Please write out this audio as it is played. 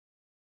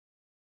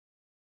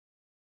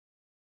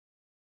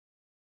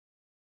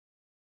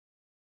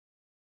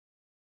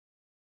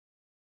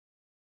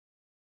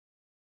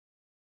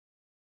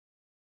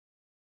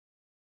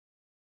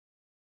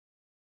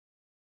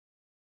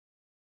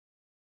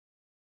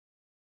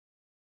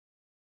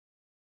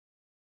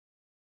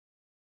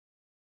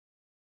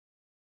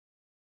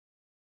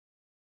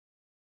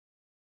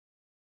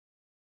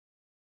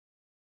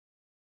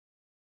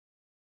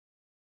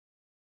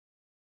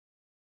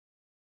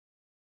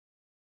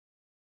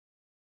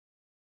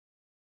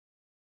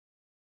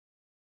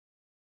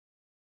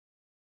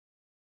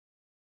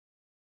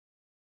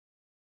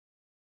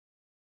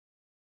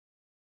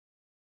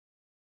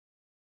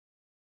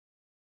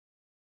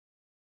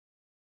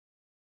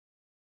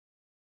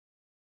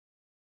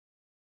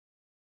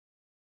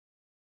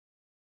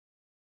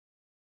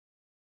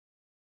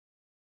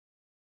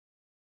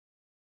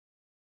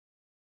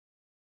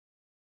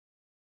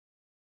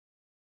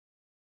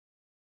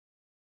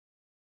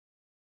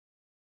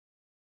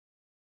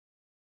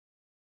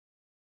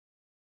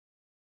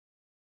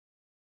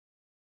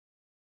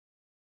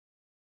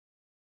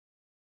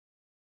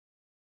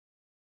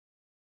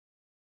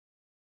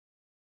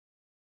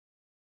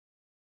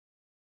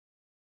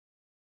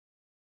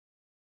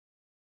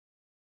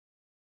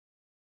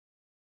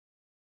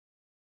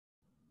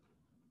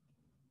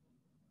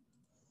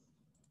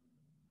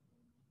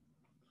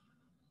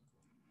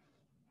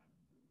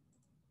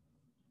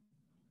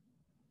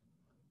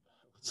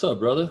What's up,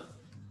 brother?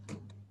 I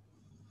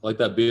like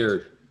that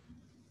beard.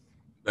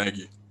 Thank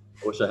you.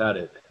 I wish I had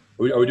it.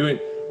 Are we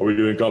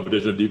doing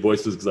competition of deep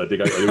voices? Because I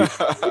think I go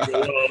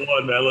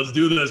one-on-one, man. Let's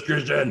do this,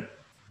 Christian.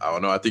 I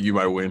don't know. I think you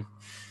might win.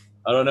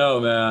 I don't know,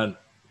 man.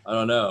 I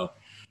don't know.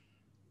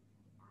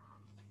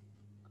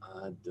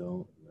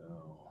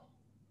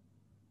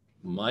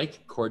 Mike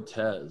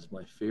Cortez,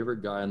 my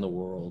favorite guy in the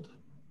world.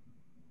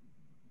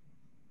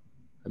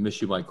 I miss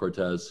you, Mike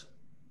Cortez.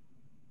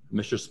 I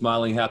miss your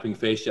smiling, happy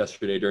face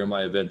yesterday during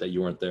my event that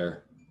you weren't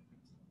there.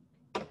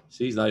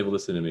 See, he's not even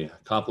listening to me. I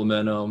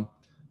compliment him,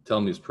 tell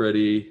him he's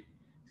pretty.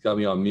 He's got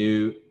me on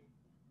mute.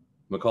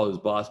 I'm gonna call his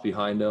boss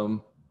behind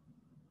him.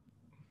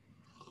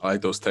 I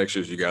like those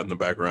textures you got in the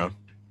background.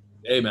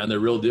 Hey, man, they're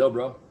real deal,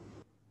 bro.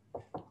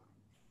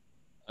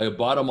 I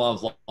bought them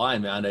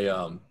offline, man. They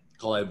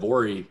call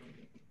Ivory,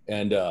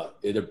 and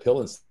they're pill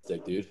and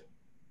stick, dude.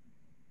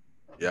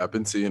 Yeah, I've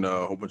been seeing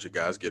a whole bunch of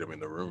guys get them in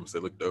the rooms. They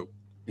look dope.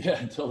 Yeah,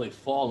 until they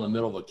fall in the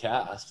middle of a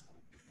cast.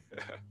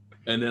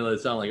 And then they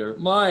sound like,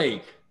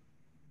 Mike.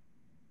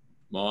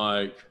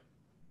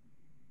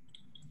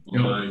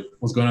 Yo,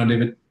 what's going on,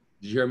 David?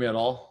 Did you hear me at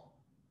all?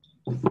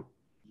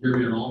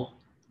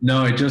 No,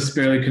 I just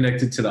barely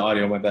connected to the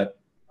audio, my bad.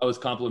 I was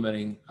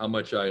complimenting how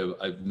much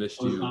I've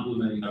missed you.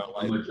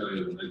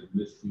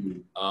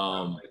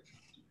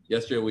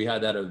 Yesterday we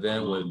had that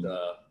event with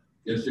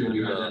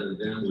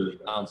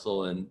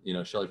Council and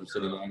Shelley from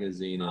City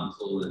Magazine and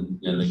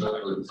the guy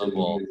with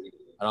football.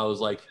 And I was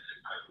like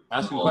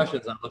asking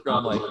questions. I look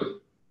around,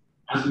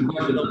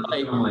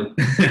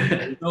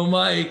 no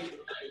Mike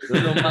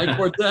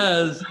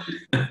Cortez.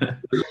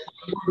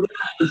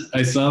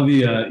 I saw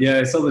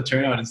the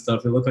turnout and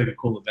stuff. It looked like a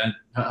cool event.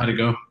 How'd it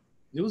go?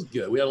 It was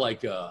good. We had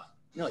like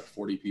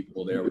 40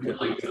 people there. We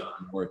couldn't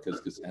more because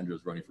Cassandra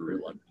was running for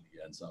re-election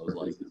again. So I was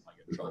like, I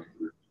get in trouble.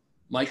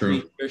 Mike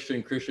meets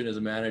Christian. Christian is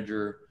a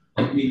manager.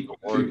 I'm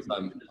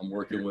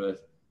working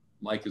with.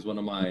 Mike is one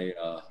of my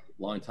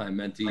longtime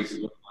mentees,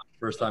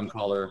 first-time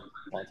caller,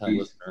 long-time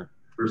listener.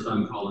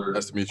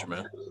 Nice to meet you,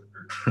 man.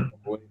 We're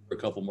waiting for a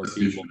couple more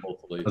people,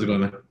 hopefully. How's it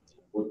going, man?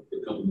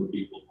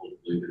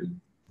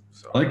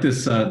 I like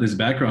this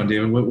background,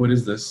 David. What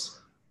is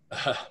this?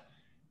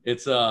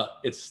 It's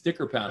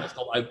sticker panels.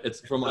 It's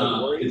from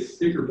my It's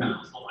sticker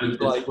panels. I put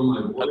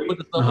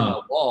the stuff on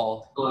my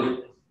wall.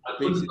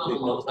 Basically,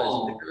 one size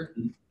sticker.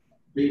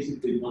 It's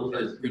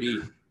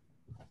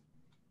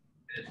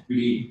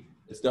 3D.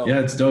 It's dope.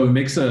 Yeah, it's dope. It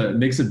makes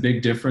a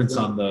big difference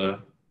on the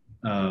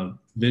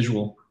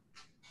visual.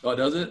 Oh,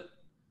 does it?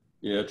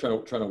 Yeah,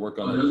 trying to work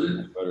on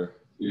that better.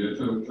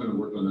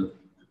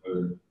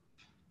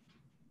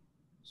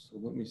 So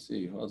let me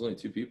see. Oh, there's only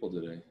 2 people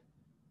today.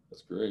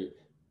 That's great.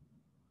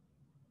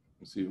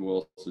 Let's see who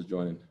else is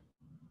joining.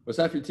 What's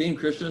half your team,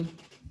 Christian?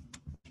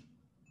 You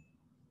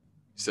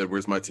said,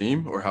 where's my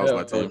team or how's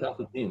my team? Half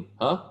the team.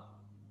 Huh?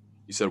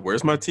 You said,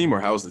 where's my team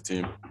or how's the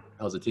team?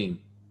 How's the team?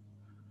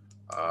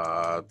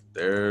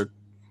 They're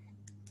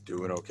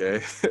doing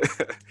okay.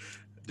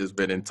 Just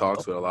been in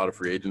talks with a lot of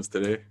free agents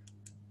today.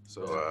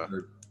 So,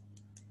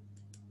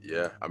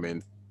 yeah, I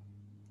mean,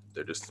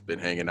 they're just been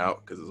hanging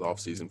out because it's off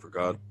season for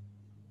God.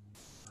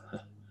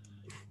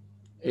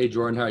 Hey,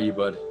 Jordan, how are you,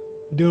 bud?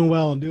 I'm doing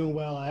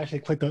well. I actually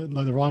clicked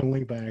the wrong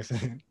link by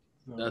accident.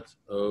 So. That's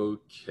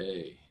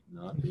okay.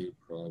 Not a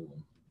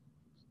problem.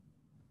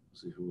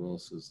 Let's see who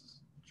else is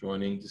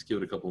joining. Just give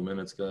it a couple of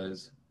minutes,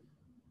 guys.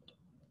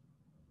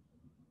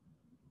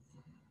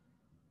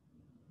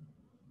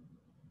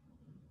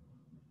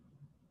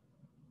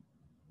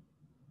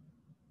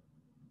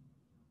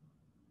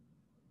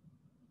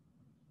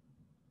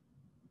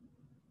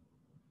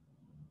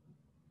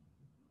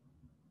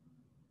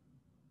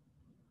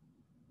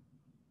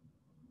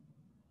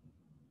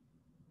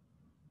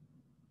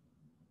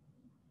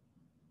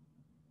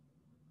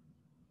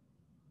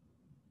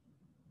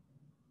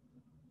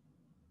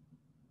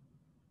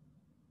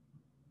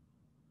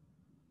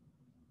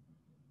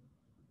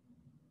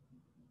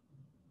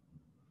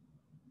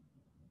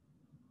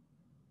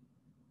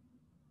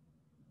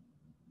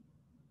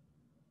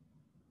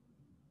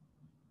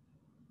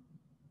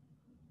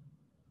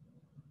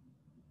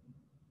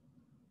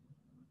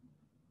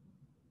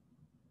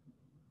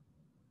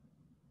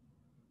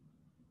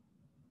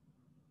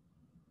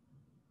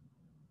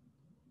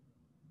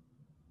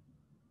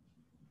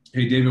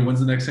 Hey, David, when's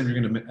the next time you're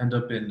going to end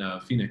up in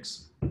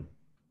Phoenix?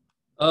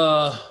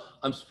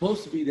 I'm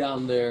supposed to be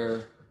down there.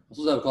 I'm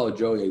supposed to have a call with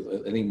Joey,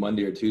 I think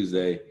Monday or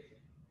Tuesday.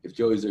 If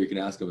Joey's there, you can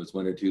ask him if it's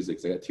Monday or Tuesday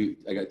because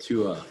I got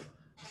two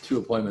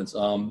appointments.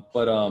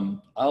 But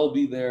I'll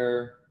be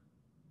there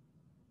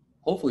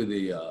hopefully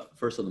the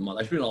first of the month.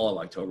 I should be in all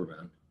of October,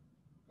 man.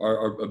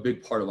 Or a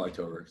big part of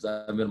October because I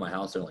haven't been in my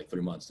house there in like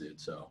 3 months,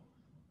 dude. So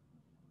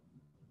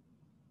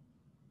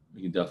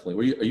we can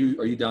definitely.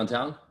 Are you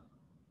downtown?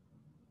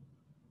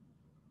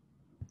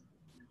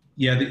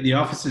 Yeah, the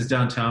office is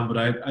downtown, but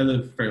I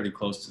live fairly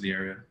close to the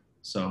area,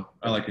 so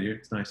I like it here.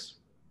 It's nice.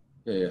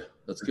 Yeah,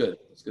 that's good.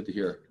 That's good to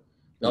hear.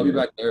 I'll be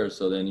back there,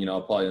 so then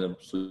I'll probably end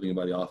up swinging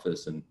by the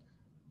office and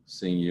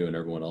seeing you and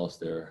everyone else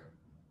there.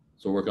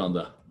 So we're working on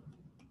the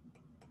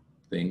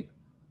thing.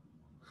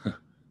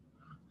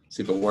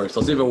 See if it works.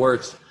 I'll see if it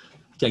works.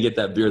 Can't get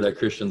that beer that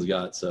Christian's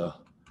got, so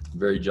I'm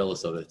very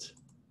jealous of it.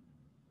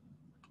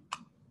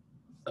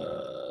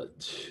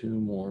 2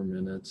 more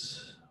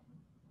minutes.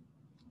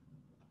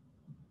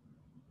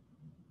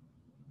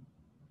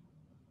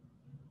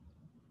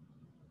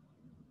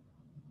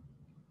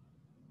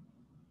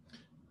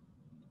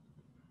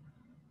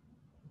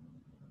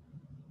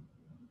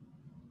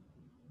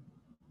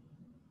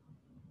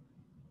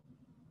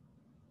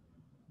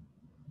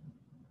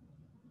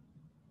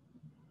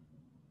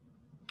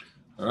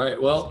 All right,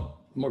 well,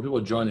 more people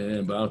joining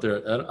in, but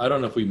I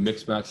don't know if we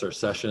mix max our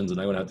sessions, and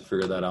I'm gonna have to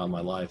figure that out in my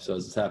life. So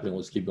as it's happening,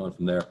 we'll just keep going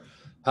from there.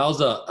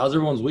 How's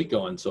everyone's week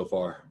going so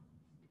far?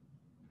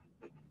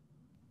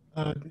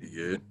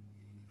 Good.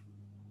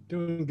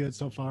 Doing good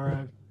so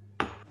far.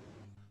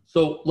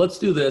 So let's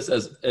do this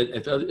as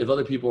if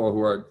other people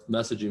who are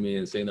messaging me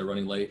and saying they're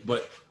running late,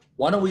 but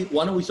why don't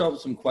we start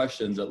with some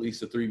questions? At least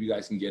the 3 of you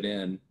guys can get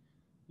in.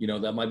 You know,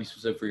 that might be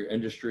specific for your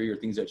industry or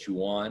things that you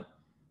want.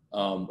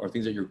 Or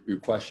things that you're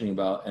questioning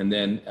about, and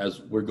then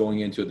as we're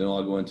going into it, then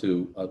I'll go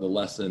into the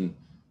lesson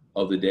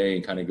of the day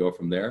and kind of go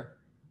from there.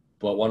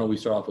 But why don't we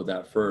start off with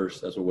that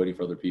first as we're waiting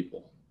for other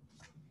people?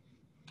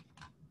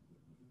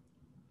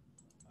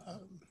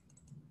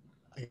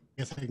 I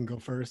guess I can go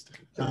first.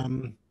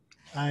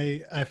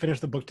 I finished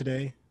the book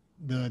today,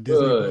 the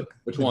Disney Good. book.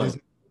 Which one?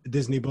 The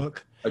Disney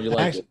book. How'd you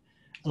like it?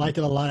 I liked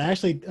it a lot.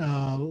 Actually,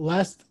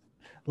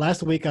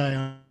 last week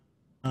I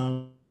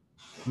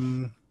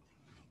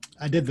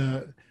did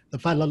the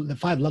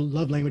five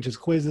love languages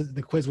quizzes,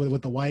 the quiz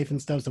with the wife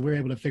and stuff. So we were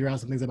able to figure out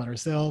some things about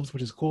ourselves,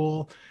 which is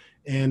cool.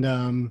 And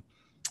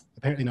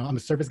apparently, I'm a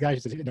surface guy,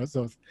 so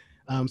so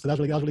that was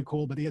really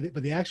cool. But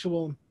the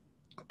actual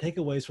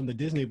takeaways from the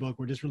Disney book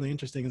were just really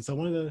interesting. And so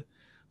one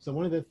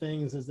of the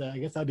things is that I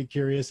guess I'd be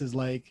curious is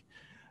like,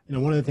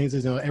 one of the things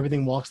is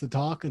everything walks the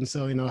talk. And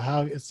so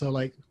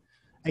like,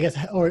 I guess,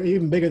 or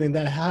even bigger than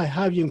that, how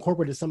have you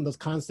incorporated some of those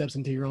concepts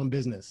into your own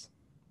business?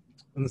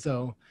 And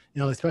so,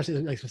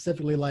 especially like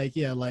specifically like,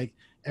 like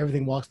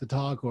everything walks the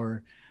talk,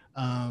 or,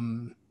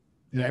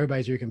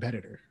 everybody's your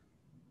competitor.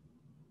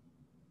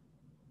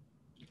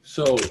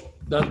 So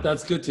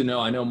that's good to know.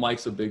 I know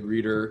Mike's a big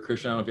reader.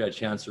 Christian, I don't know if you had a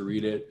chance to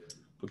read it,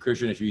 but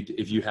Christian, if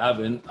you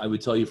haven't, I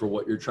would tell you for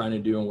what you're trying to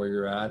do and where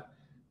you're at,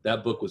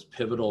 that book was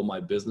pivotal in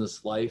my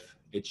business life.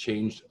 It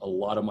changed a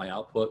lot of my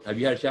output. Have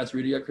you had a chance to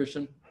read it yet,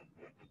 Christian?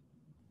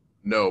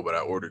 No, but I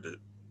ordered it.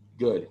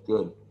 Good.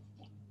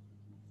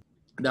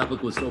 That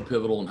book was so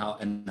pivotal in how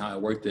I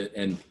worked it.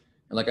 And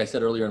like I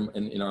said earlier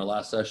in our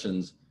last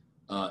sessions,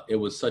 it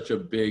was such a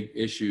big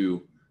issue.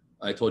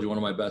 I told you one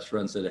of my best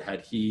friends said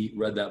had he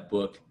read that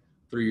book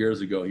 3 years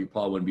ago, he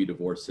probably wouldn't be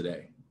divorced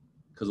today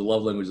because the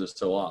love language is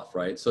so off,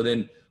 right? So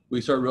then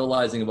we start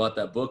realizing about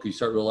that book, you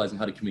start realizing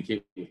how to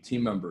communicate with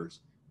team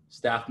members,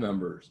 staff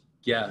members,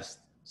 guests,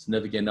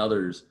 significant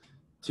others.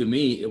 To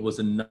me, it was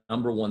the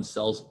number one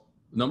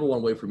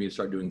way for me to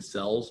start doing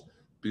sales,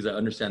 because I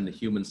understand the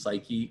human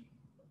psyche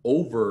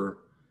over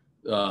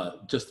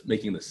just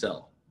making the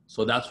sell.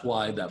 So that's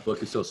why that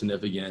book is so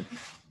significant,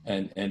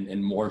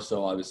 and more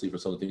so obviously for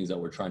some of the things that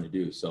we're trying to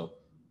do. So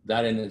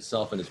that in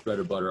itself and its bread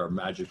and butter are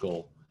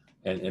magical,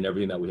 and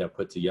everything that we have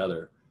put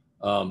together.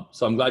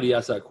 So I'm glad you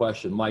asked that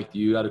question. Mike, do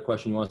you have a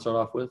question you want to start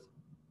off with?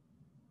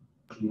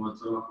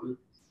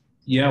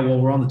 Yeah, well,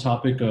 we're on the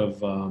topic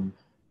of,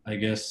 I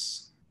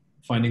guess,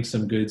 finding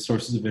some good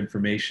sources of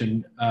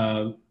information.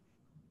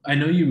 I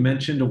know you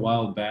mentioned a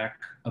while back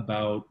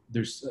about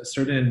there's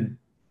certain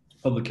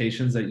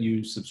publications that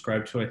you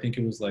subscribe to. I think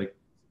it was like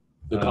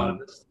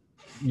Economist.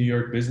 New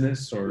York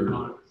Business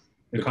or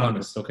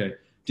Economist. Okay.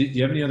 Do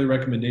you have any other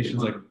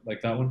recommendations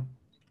like that one?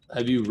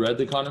 Have you read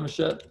The Economist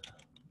yet?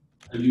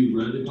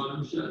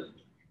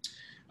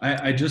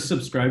 I just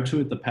subscribed to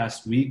it the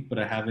past week, but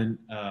I haven't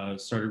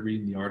started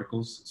reading the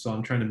articles. So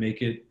I'm trying to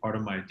make it part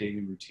of my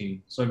daily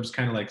routine. So I'm just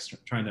kind of like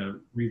trying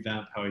to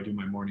revamp how I do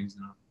my mornings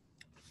now.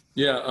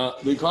 Yeah,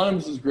 The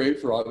Economist is great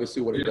for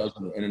obviously what it does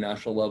on the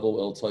international level.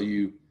 It'll tell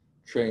you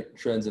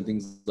trends and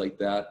things like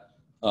that.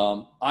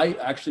 I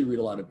actually read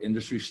a lot of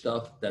industry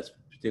stuff that's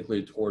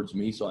particularly towards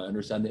me, so I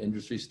understand the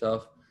industry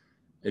stuff.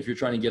 If you're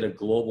trying to get a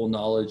global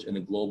knowledge and a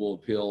global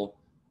appeal,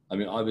 I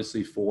mean,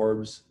 obviously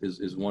Forbes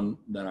is one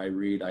that I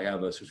read. I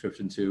have a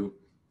subscription to.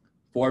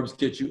 Forbes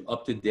gets you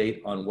up to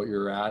date on what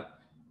you're at.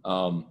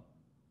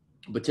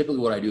 But typically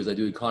what I do is I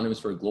do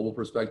Economist for a global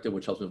perspective,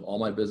 which helps me with all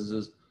my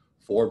businesses.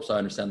 Forbes, so I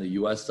understand the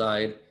US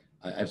side.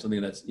 I have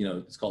something that's,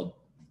 it's called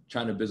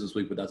China Business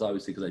Week, but that's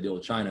obviously because I deal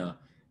with China.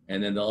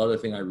 And then the other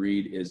thing I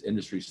read is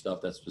industry stuff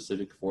that's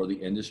specific for the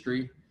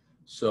industry.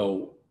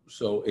 So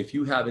if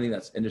you have anything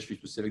that's industry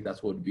specific,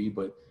 that's what it would be,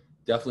 but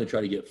definitely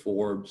try to get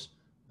Forbes.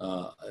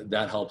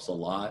 That helps a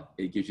lot.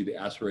 It gives you the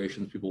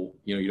aspirations. People,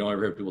 you don't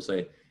ever hear people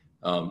say,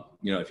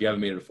 if you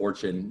haven't made it a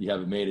fortune, you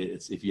haven't made it.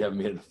 It's if you haven't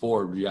made it to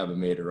Forbes, you haven't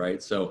made it,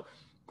 right? So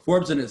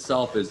Forbes in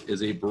itself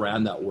is a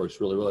brand that works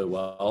really, really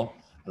well.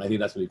 And I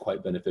think that's going to be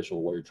quite beneficial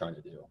to what you're trying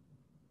to do.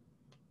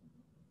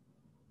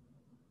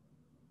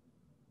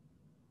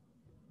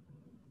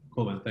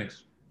 Cool, man.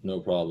 Thanks.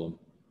 No problem.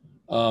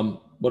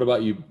 What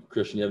about you,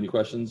 Christian? You have any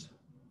questions?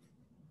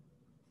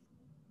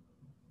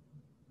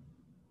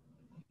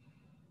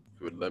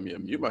 It would let me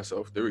unmute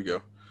myself. There we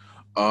go.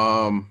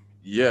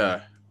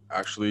 Yeah,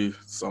 actually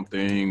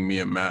something me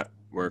and Matt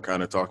were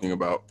kind of talking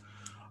about,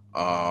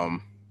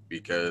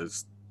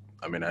 because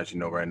I mean, as you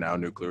know, right now,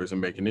 nuclear isn't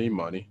making any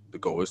money. The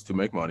goal is to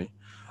make money.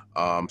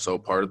 So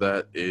part of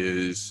that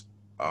is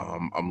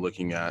I'm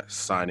looking at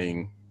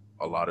signing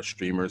a lot of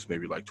streamers,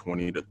 maybe like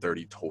 20 to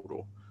 30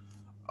 total.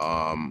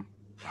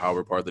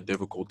 However, part of the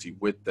difficulty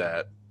with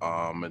that,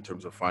 in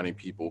terms of finding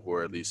people who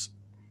are at least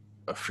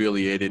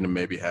affiliated and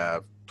maybe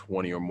have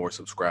 20 or more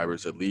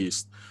subscribers at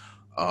least,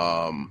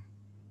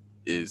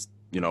 is,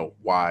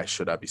 why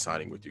should I be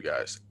signing with you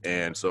guys?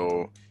 And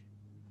so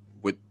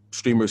with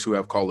streamers who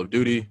have Call of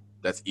Duty,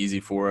 that's easy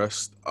for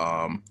us.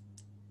 I'm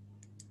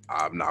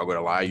not going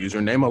to lie, I use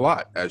your name a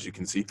lot, as you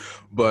can see,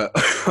 but,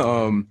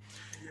 we're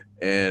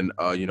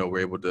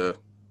able to,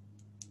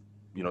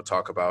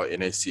 talk about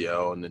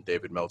NACL, and then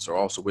David Meltzer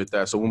also with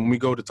that. So when we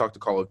go to talk to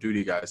Call of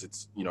Duty guys,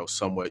 it's,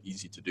 somewhat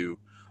easy to do.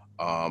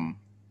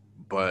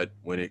 But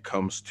when it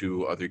comes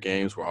to other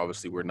games where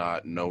obviously we're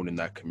not known in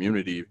that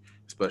community,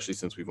 especially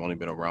since we've only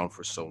been around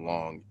for so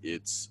long,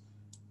 it's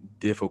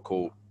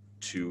difficult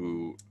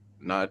to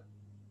not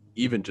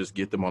even just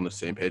get them on the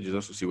same page as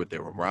us to see what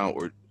they're around,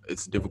 or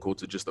it's difficult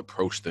to just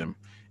approach them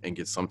and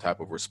get some type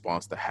of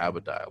response to have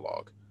a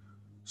dialogue.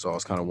 So I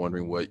was kind of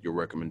wondering what your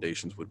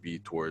recommendations would be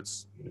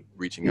towards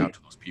reaching out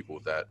to those people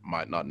that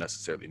might not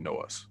necessarily know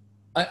us.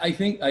 I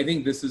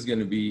think this is going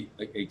to be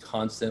a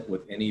constant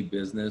with any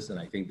business, and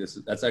I think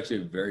that's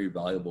actually a very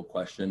valuable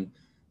question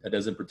that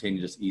doesn't pertain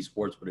to just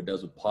esports, but it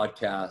does with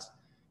podcasts,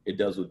 it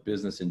does with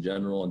business in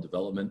general and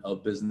development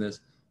of business.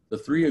 The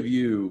three of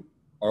you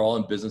are all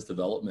in business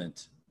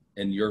development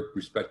in your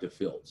respective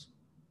fields,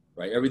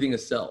 right? Everything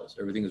is sales,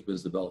 everything is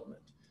business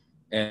development,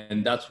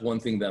 and that's one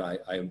thing that I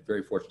am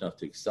very fortunate enough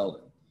to excel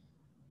in.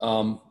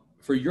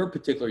 For your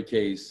particular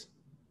case,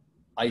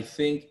 I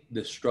think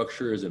the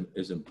structure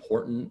is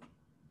important.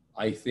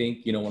 I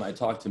think, when I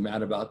talked to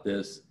Matt about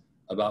this,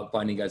 about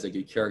finding guys that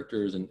get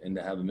characters and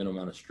to have a minimum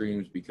amount of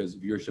streams because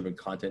viewership and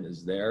content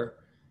is there,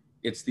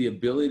 it's the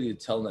ability to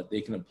tell them that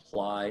they can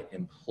apply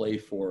and play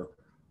for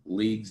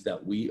leagues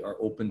that we are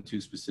open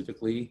to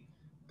specifically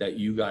that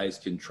you guys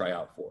can try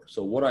out for.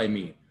 So what I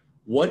mean,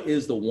 what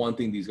is the one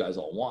thing these guys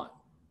all want?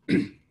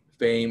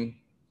 Fame,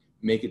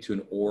 make it to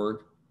an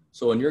org.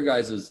 So in your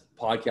guys'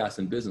 podcast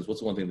and business,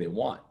 what's the one thing they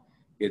want?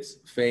 It's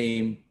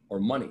fame or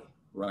money,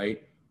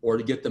 right? Or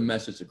to get the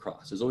message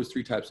across. There's always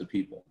three types of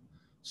people.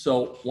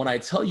 So when I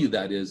tell you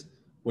that is,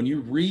 when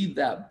you read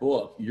that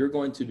book, you're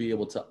going to be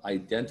able to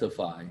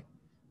identify,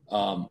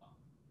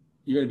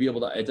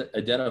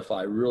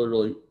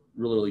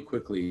 really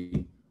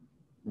quickly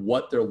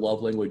what their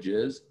love language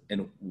is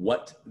and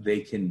what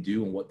they can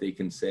do and what they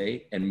can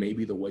say. And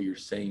maybe the way you're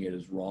saying it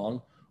is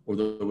wrong or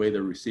the way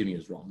they're receiving it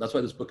is wrong. That's why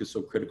this book is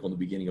so critical in the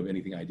beginning of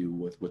anything I do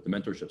with the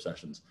mentorship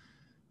sessions.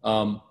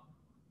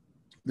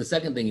 The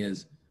second thing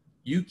is,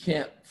 you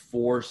can't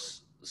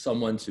force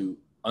someone to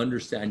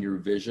understand your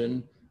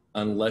vision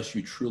unless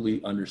you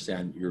truly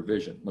understand your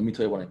vision. Let me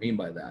tell you what I mean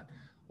by that.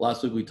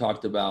 Last week we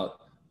talked about,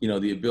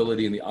 the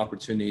ability and the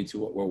opportunity to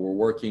where we're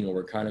working and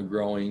we're kind of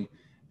growing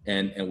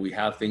and we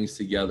have things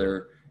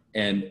together,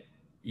 and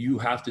you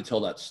have to tell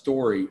that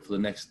story for the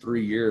next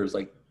 3 years,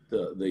 like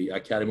the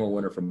Academy Award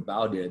winner from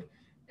Bow did.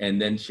 And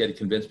then she had to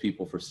convince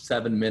people for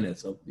 7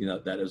 minutes of,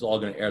 that it was all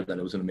going to air, that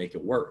it was going to make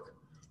it work,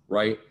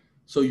 right?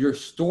 So your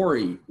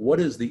story, what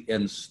is the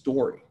end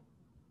story?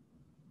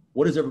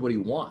 What does everybody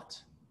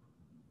want?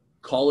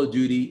 Call of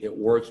Duty, it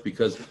works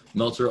because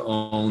Meltzer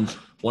owns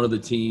one of the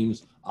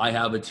teams. I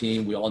have a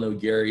team. We all know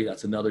Gary,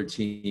 that's another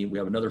team. We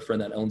have another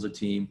friend that owns a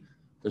team.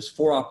 There's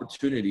 4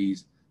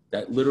 opportunities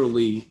that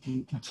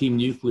literally Team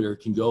Nuclear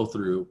can go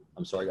through.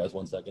 I'm sorry, guys,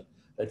 1 second.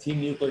 That Team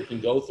Nuclear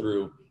can go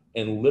through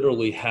and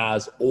literally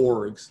has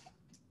orgs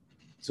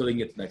so they can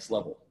get to the next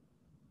level,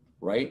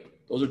 right?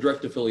 Those are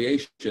direct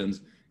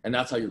affiliations. And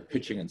that's how you're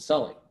pitching and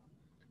selling.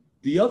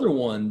 The other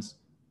ones,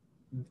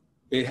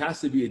 it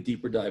has to be a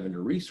deeper dive into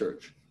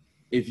research.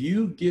 If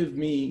you give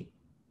me,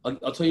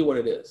 I'll tell you what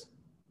it is.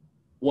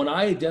 When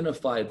I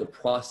identified the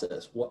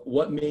process,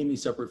 what made me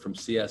separate from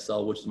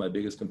CSL, which is my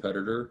biggest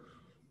competitor,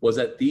 was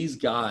that these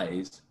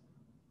guys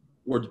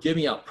were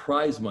giving out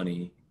prize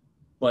money,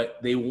 but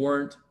they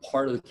weren't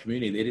part of the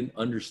community. They didn't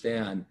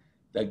understand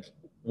that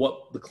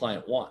what the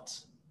client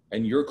wants.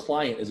 And your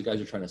client is the guys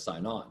you're trying to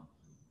sign on.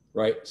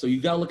 Right? So you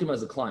got to look at them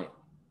as a client.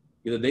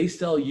 Either they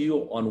sell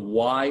you on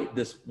why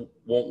this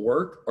won't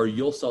work, or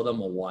you'll sell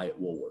them on why it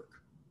will work.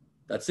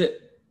 That's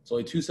it. It's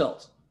only 2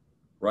 sells,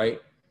 right?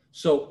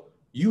 So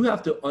you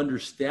have to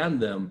understand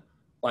them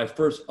by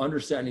first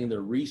understanding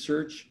their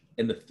research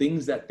and the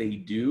things that they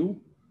do.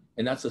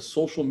 And that's a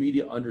social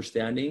media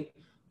understanding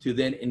to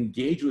then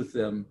engage with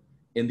them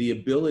in the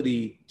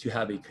ability to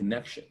have a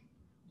connection.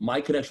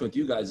 My connection with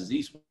you guys is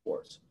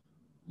esports.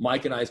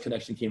 Mike and I's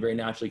connection came very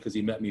naturally because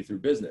he met me through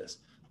business.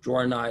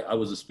 Jordan and I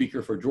was a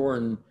speaker for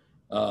Jordan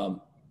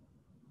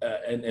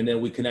and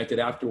then we connected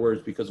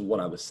afterwards because of what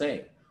I was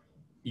saying.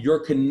 Your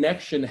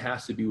connection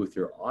has to be with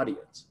your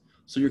audience.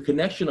 So your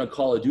connection on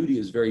Call of Duty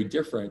is very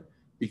different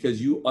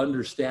because you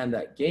understand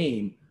that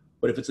game.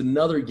 But if it's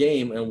another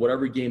game, and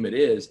whatever game it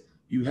is,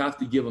 you have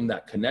to give them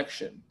that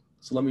connection.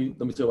 So let me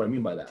tell you what I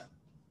mean by that.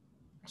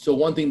 So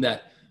one thing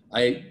that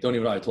I don't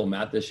even know if I told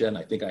Matt this yet, and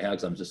I think I have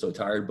because I'm just so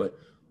tired, but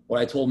what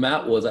I told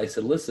Matt was, I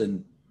said,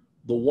 listen,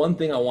 the one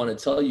thing I want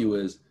to tell you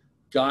is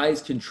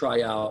guys can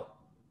try out,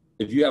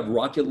 if you have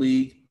Rocket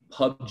League,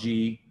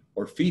 PUBG,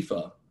 or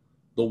FIFA,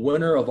 the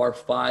winner of our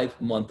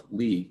 5-month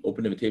league,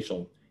 Open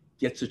Invitational,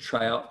 gets to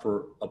try out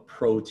for a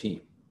pro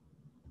team,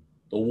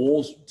 the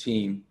Wolves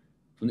team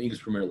from the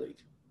English Premier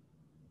League.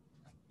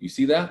 You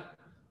see that?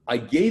 I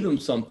gave them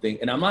something,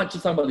 and I'm not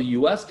just talking about the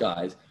US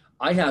guys,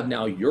 I have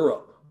now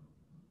Europe.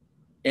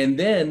 And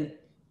then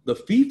the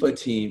FIFA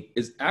team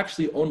is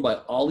actually owned by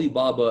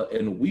Alibaba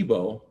and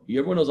Weibo.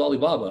 Everyone knows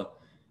Alibaba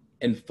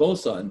and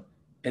Fosun.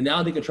 And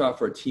now they can try out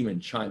for a team in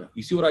China.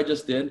 You see what I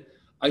just did?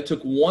 I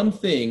took one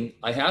thing.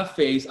 I have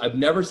FaZe. I've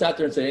never sat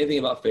there and said anything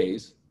about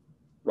FaZe,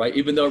 right?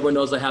 Even though everyone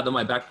knows I have them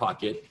in my back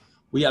pocket.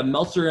 We have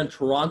Meltzer in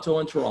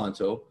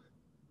Toronto,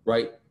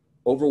 right?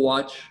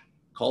 Overwatch,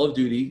 Call of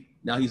Duty.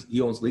 Now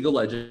he owns League of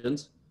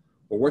Legends.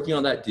 We're working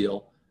on that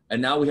deal.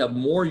 And now we have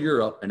more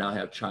Europe, and now I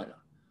have China.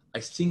 I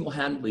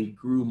single-handedly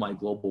grew my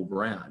global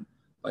brand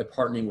by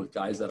partnering with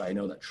guys that I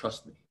know that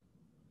trust me,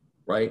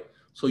 right?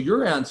 So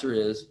your answer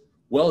is,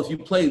 well, if you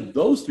play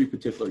those 3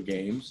 particular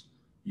games,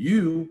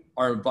 you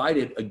are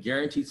invited a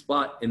guaranteed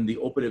spot in the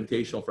Open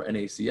Invitational for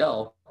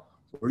NACL,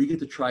 where you get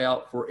to try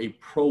out for a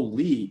pro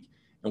league,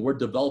 and we're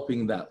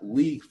developing that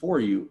league for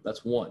you.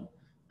 That's one.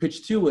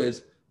 Pitch 2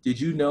 is, did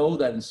you know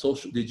that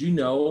social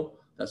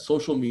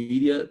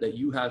media that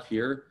you have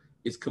here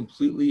is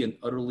completely and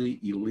utterly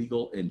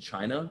illegal in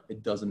China?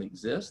 It doesn't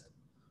exist.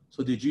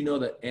 So did you know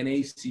that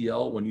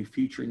NACL, when you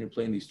feature and you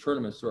play in these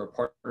tournaments through our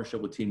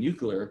partnership with Team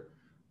Nuclear,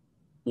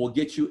 will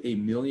get you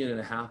 1.5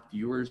 million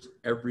viewers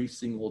every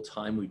single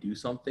time we do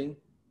something?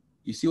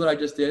 You see what I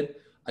just did?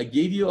 I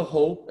gave you a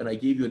hope, and I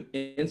gave you an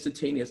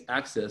instantaneous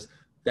access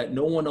that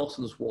no one else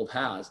in this world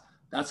has.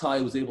 That's how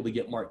I was able to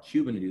get Mark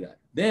Cuban to do that.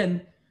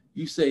 Then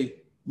you say,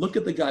 look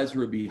at the guys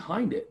who are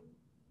behind it.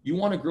 You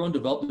want to grow and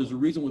develop. There's a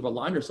reason we've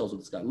aligned ourselves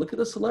with this guy. Look at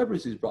the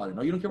celebrities he's brought in.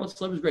 No, you don't care about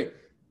celebrities, great.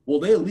 Well,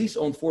 they at least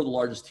own 4 of the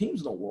largest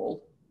teams in the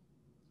world.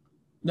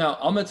 Now,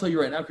 I'm going to tell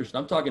you right now, Christian,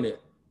 I'm talking to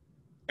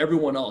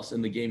everyone else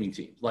in the gaming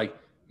team, like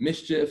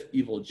Mischief,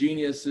 Evil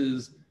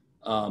Geniuses,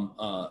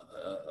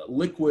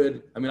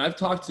 Liquid. I mean, I've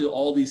talked to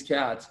all these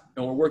cats,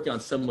 and we're working on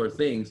similar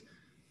things.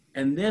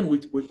 And then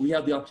we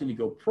have the opportunity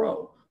to go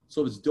pro.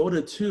 So if it's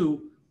Dota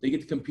 2, they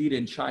get to compete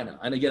in China.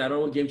 And again, I don't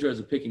know what games you guys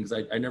are picking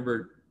because I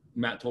never,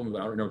 Matt told me, but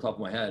I don't remember off the top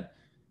of my head.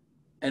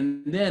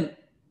 And then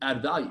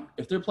add value.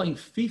 If they're playing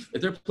FIFA,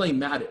 if they're playing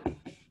Madden,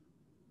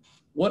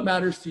 what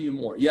matters to you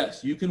more?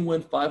 Yes, you can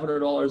win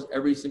 $500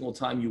 every single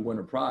time you win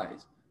a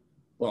prize.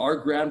 But our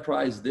grand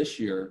prize this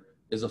year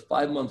is a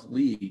 5-month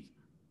league,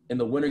 and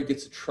the winner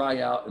gets to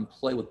try out and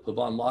play with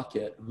Pavan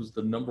Lockett, who's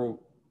the number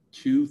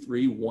 2,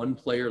 3, 1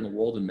 player in the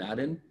world in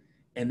Madden,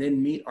 and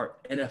then meet our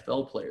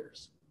NFL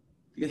players.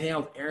 They get to hang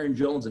out with Aaron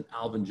Jones and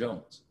Alvin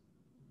Jones,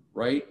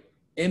 right?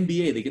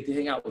 NBA, they get to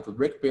hang out with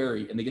Rick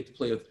Barry, and they get to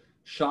play with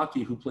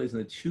Shockey, who plays in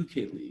the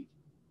 2K League.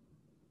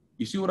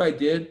 You see what I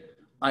did?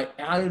 I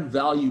added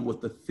value with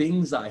the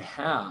things I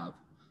have,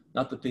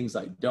 not the things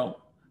I don't.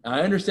 And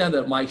I understand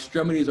that my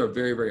extremities are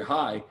very, very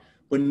high,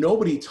 but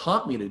nobody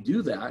taught me to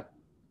do that.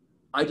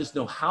 I just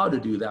know how to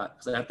do that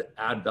because I have to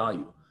add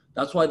value.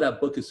 That's why that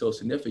book is so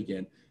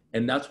significant.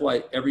 And that's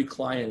why every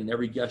client and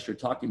every guest you're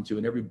talking to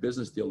and every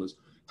business deal is,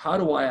 how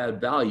do I add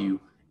value?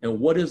 And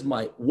what is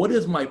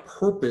my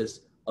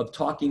purpose of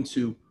talking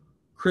to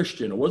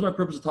Christian? Or what is my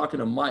purpose of talking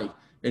to Mike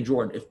and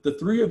Jordan? If the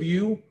 3 of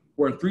you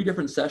were in 3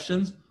 different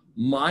sessions,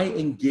 my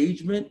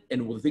engagement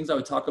and the things I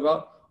would talk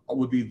about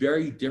would be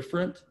very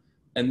different.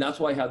 And that's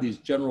why I have these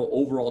general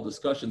overall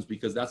discussions,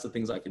 because that's the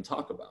things I can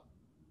talk about,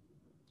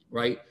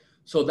 right?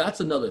 So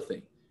that's another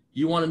thing.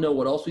 You want to know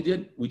what else we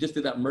did? We just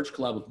did that merch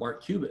collab with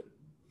Mark Cuban,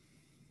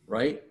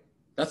 right?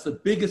 That's the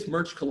biggest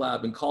merch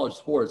collab in college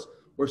sports.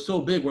 We're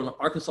so big, we're on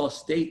Arkansas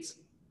State's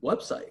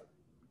website.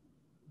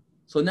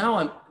 So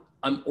now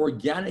I'm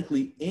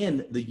organically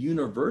in the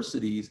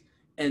universities,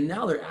 and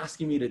now they're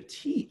asking me to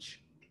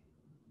teach.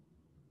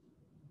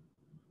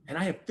 And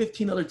I have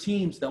 15 other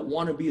teams that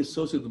want to be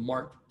associated with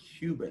Mark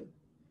Cuban.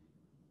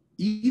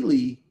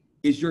 Ely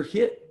is your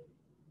hit.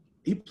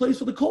 He plays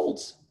for the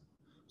Colts.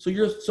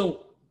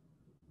 So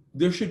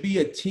there should be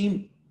a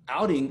team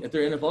outing if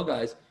they're NFL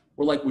guys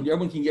where, like, when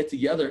everyone can get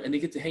together and they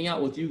get to hang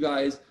out with you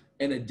guys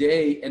in a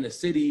day in a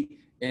city,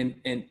 and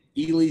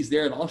Ely's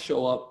there and I'll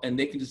show up and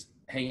they can just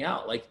hang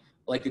out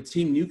like a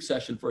team nuke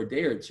session for a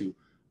day or 2.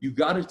 You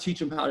got to teach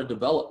them how to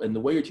develop. And the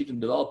way you're teaching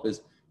them to develop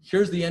is,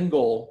 here's the end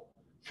goal.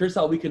 Here's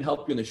how we can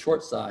help you on the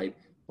short side.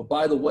 But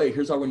by the way,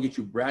 here's how we're gonna get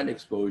you brand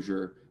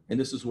exposure. And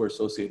this is who we're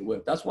associated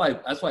with. That's why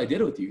I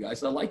did it with you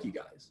guys. I like you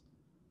guys,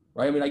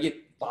 right? I mean, I get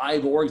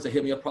 5 orgs that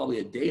hit me up probably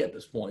a day at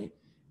this point,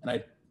 and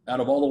I out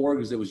of all the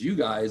workers, it was you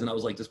guys. And I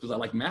was like, just because I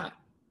like Matt,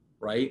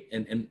 right?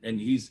 And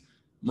he's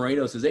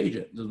Moreno's his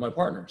agent. This is my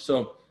partner.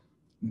 So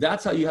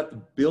that's how you have to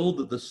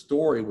build the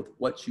story with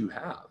what you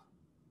have.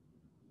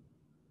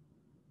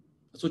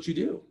 That's what you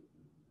do,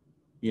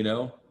 you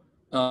know?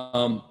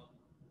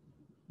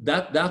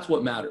 That's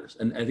what matters.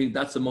 And I think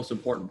that's the most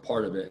important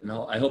part of it. And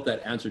I hope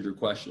that answered your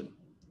question.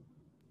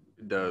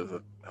 It does.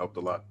 It helped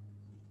a lot.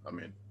 I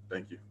mean,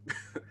 thank you.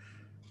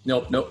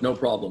 No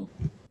problem.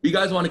 You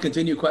guys want to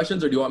continue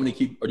questions, or do you want me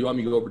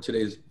to go over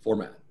today's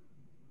format?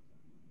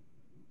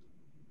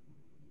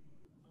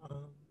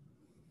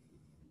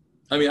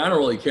 I mean, I don't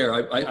really care.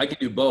 I can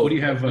do both. What do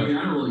you have? I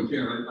don't really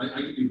care. I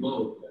can do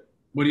both.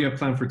 What do you have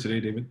planned for today,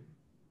 David?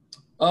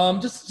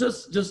 Just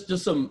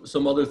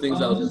some other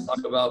things I was going to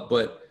talk about,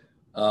 but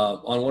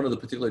on one of the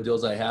particular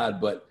deals I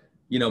had. But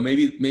you know,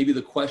 maybe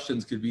the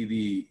questions could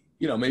be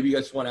maybe you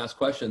guys just want to ask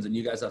questions, and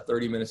you guys have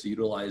 30 minutes to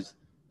utilize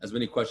as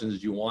many questions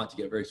as you want to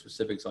get very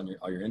specifics on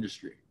your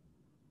industry.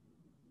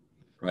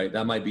 Right?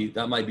 That might be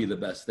the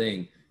best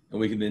thing, and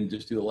we can then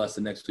just do the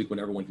lesson next week when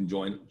everyone can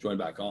join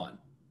back on.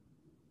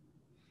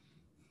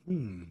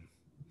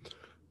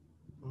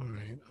 All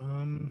right.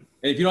 And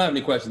if you don't have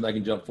any questions, I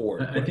can jump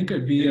forward. I think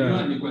it'd be. If you don't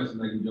have any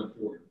questions, I can jump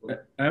forward.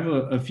 I have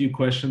a few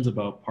questions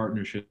about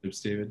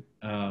partnerships, David.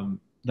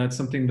 That's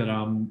something that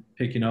I'm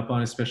picking up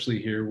on,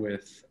 especially here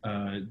with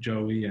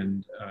Joey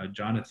and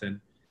Jonathan.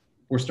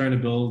 We're starting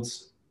to build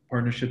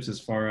partnerships as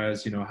far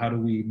as, how do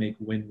we make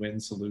win-win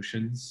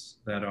solutions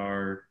that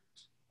are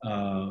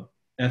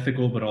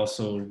ethical but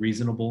also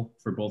reasonable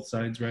for both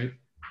sides, right?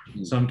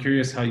 Mm-hmm. So I'm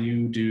curious how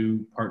you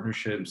do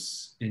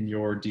partnerships in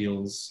your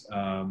deals,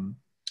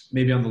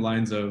 maybe on the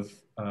lines of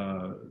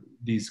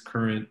these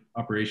current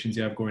operations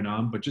you have going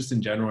on, but just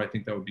in general, I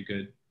think that would be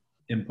good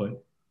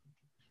input.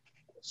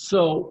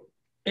 So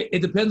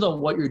it depends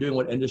on what you're doing,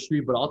 what industry,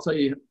 but I'll tell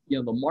you,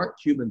 the Mark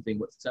Cuban thing,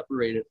 what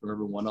separated it from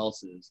everyone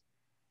else is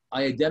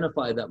I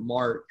identify that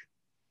Mark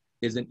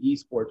is in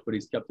esports, but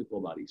he's skeptical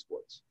about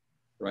esports,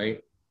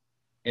 right?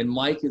 And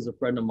Mike is a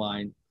friend of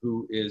mine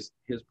who is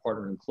his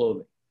partner in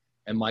clothing,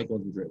 and Mike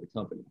owns the majority of the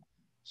company.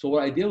 So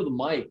what I did with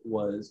Mike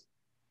was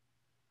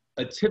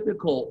a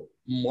typical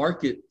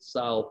market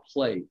style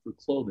play for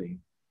clothing,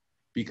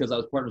 because I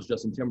was partners with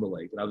Justin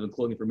Timberlake and I was in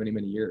clothing for many,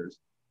 many years.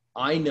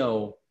 I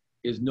know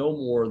is no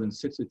more than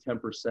 6 to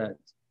 10%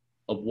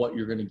 of what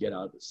you're going to get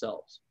out of the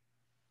sales.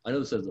 I know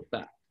this as a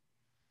fact.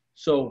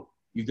 So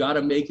you got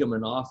to make them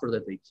an offer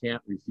that they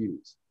can't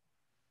refuse.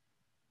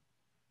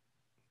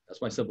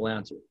 That's my simple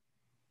answer.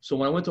 So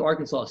when I went to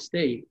Arkansas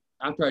State,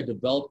 after I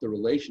developed the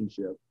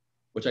relationship,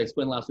 which I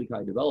explained last week how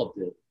I developed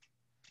it,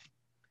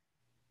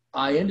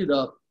 I ended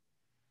up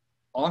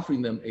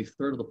offering them a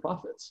third of the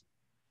profits.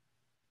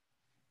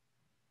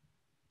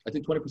 I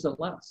think 20%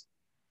 less.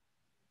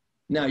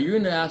 Now you're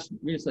going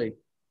to say,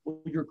 well,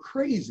 you're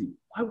crazy.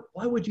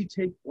 Why would you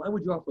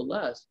offer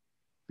less?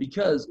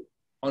 Because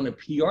on the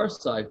PR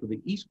side for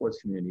the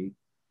esports community,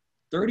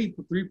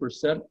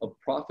 33% of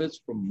profits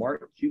from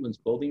Mark Cuban's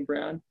clothing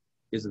brand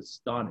is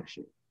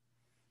astonishing,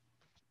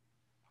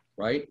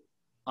 right?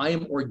 I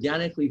am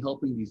organically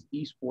helping these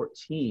esport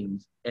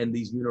teams and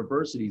these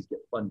universities get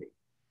funding.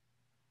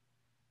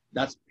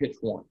 That's pitch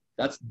one.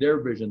 That's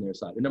their vision, their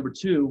side. And number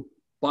two,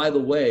 by the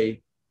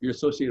way, you're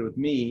associated with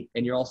me,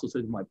 and you're also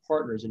associated with my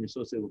partners, and you're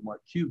associated with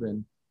Mark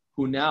Cuban,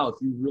 who now, if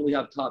you really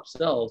have top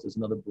sales, is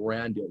another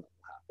brand deal that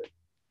will happen,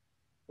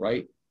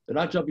 right? They're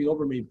not jumping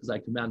over me because I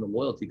command the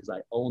loyalty, because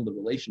I own the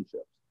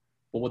relationships.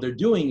 But what they're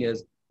doing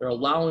is they're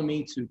allowing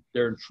me to,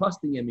 they're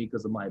entrusting in me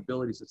because of my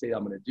abilities to say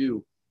I'm going to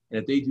do. And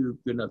if they do a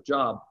good enough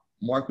job,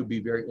 Mark would be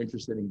very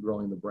interested in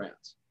growing the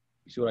brands.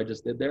 You see what I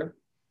just did there?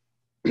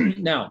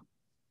 Now,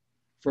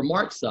 for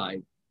Mark's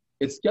side,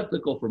 it's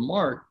skeptical for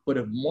Mark, but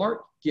if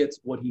Mark gets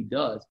what he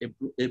does,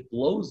 it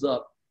blows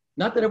up.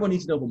 Not that everyone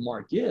needs to know who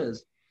Mark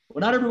is,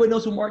 but not everybody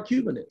knows who Mark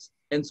Cuban is.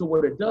 And so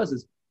what it does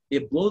is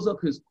it blows up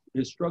his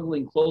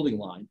struggling clothing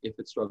line, if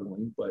it's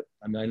struggling, but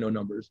I mean, I know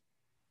numbers,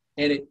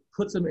 and it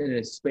puts him in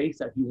a space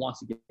that he wants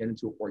to get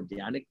into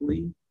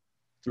organically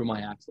through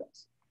my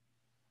access.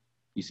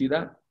 You see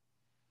that?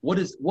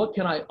 What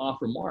can I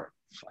offer Mark?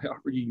 I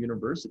offer you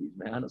universities,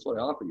 man. That's what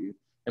I offer you.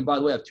 And by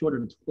the way, I have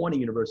 220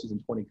 universities in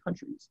 20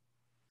 countries.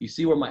 You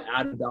see where my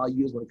added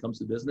value is when it comes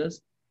to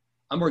business?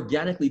 I'm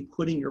organically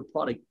putting your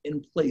product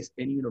in place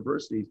in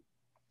universities,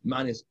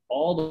 minus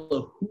all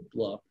the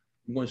hoopla.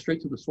 I'm going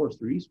straight to the source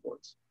through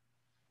esports.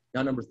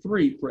 Now, number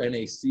three, for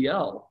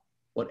NACL,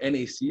 what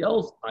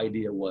NACL's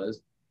idea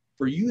was,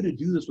 for you to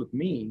do this with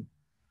me,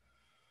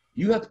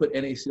 you have to put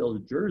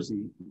NACL's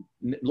jersey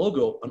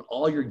logo on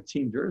all your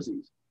team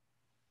jerseys.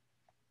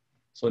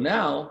 So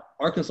now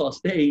Arkansas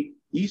State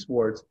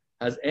Esports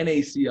has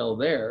NACL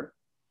there.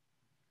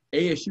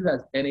 ASU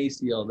has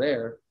NACL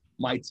there.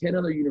 My 10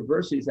 other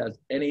universities has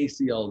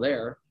NACL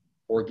there,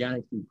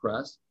 organic through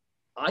press.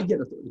 I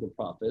get a third of the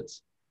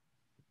profits,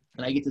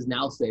 and I get to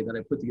now say that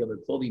I put together a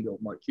clothing deal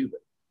with Mark Cuban.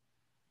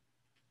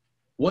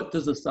 What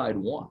does the side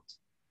want?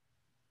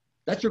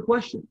 That's your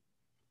question.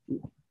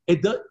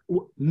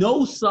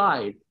 No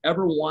side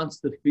ever wants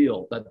to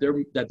feel that they're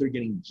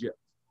getting gypped.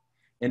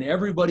 And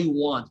everybody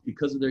wants,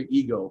 because of their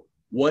ego,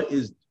 what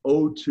is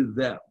owed to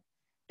them.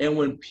 And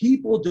when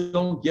people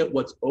don't get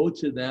what's owed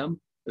to them,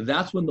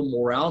 that's when the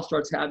morale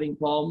starts having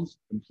problems.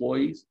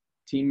 Employees,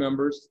 team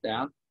members,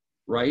 staff,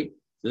 right?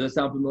 Does that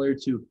sound familiar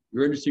to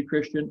your industry,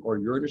 Christian, or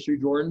your industry,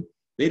 Jordan?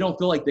 They don't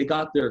feel like they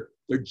got their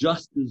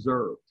just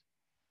deserved,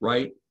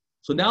 right?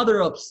 So now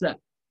they're upset.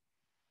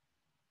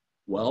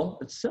 Well,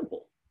 it's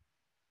simple.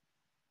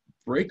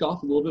 Break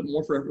off a little bit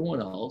more for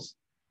everyone else.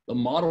 The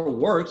model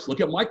works.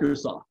 Look at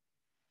Microsoft.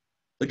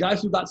 The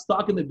guys who got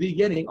stock in the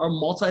beginning are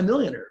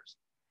multimillionaires.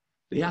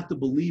 They have to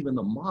believe in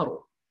the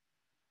model.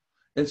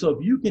 And so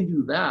if you can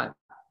do that,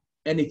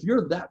 and if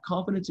you're that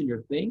confident in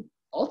your thing,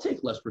 I'll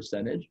take less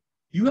percentage.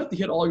 You have to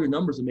hit all your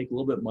numbers and make a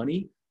little bit of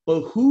money.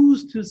 But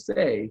who's to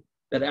say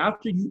that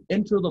after you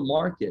enter the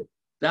market,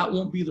 that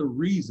won't be the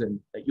reason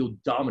that you'll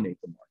dominate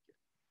the market?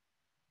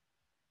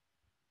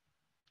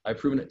 I've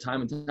proven it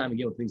time and time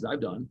again with things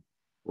I've done,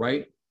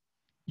 right?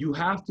 You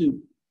have to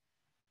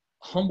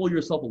humble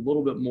yourself a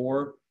little bit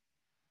more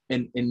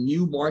in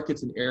new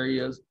markets and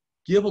areas,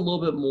 give a little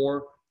bit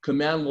more,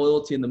 command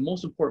loyalty. And the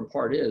most important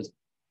part is,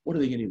 what are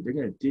they gonna do? They're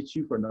gonna ditch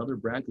you for another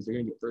brand because they're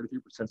gonna get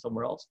 33%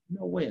 somewhere else?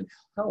 No way in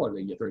hell are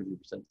they gonna get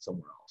 33%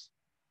 somewhere else.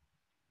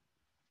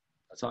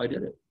 That's how I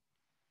did it.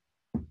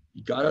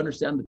 You gotta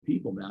understand the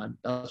people, man.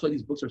 That's why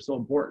these books are so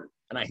important.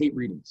 And I hate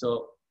reading.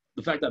 So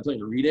the fact that I'm telling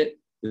you to read it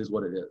is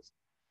what it is.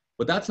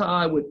 But that's how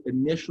I would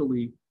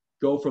initially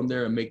go from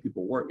there and make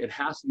people work. It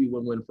has to be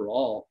win-win for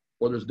all,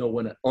 or there's no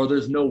win, or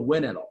there's no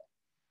win at all.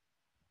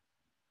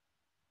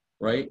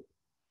 Right?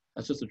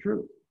 That's just the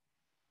truth.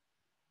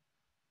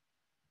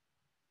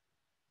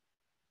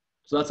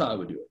 So that's how I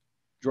would do it.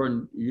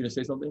 Jordan, you gonna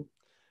say something?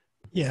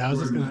 Yeah, I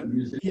was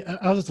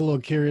just a little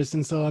curious.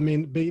 And so, I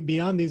mean,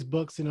 beyond these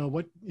books,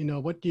 what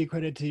do you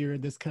credit to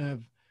this kind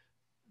of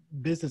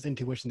business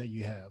intuition that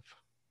you have?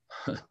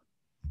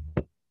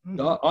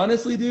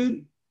 Honestly,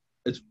 dude,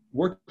 it's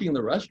working in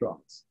the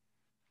restaurants.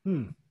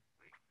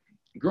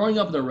 Growing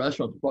up in the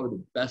restaurants was probably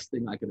the best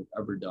thing I could have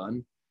ever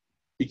done,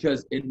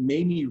 because it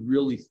made me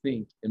really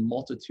think in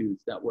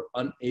multitudes that were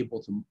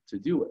unable to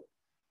do it.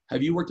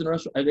 Have you worked in a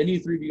restaurant? Have any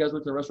three of you guys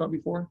worked in a restaurant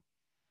before?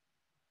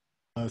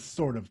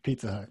 Sort of.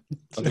 Pizza Hut.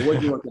 Okay,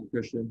 where'd you work at,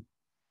 Christian?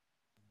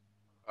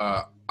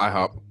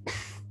 IHOP.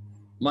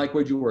 Mike,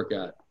 where'd you work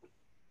at?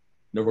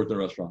 Never worked in a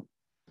restaurant.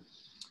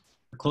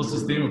 The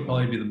closest thing would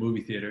probably be the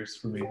movie theaters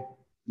for me.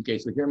 Okay,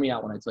 so hear me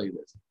out when I tell you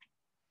this.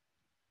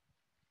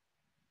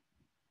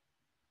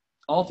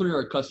 All three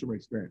are customer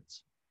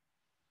experience,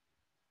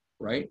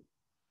 right?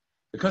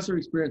 The customer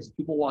experience is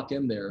people walk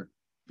in there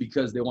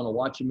because they want to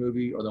watch a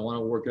movie, or they want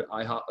to work at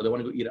IHOP, or they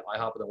want to go eat at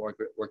IHOP, or they want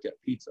to work at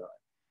Pizza Hut.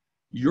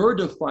 Your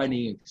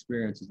defining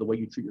experience is the way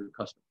you treat your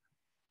customer.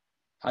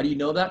 How do you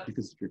know that?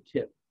 Because it's your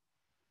tip.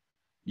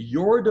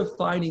 Your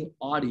defining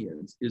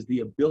audience is the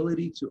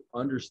ability to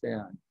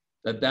understand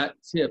that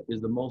tip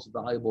is the most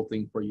valuable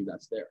thing for you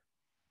that's there,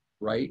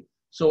 right?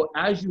 So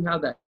as you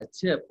have that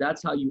tip,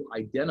 that's how you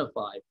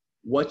identify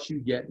what you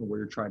get and where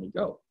you're trying to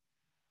go,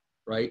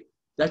 right?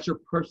 That's your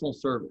personal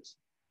service,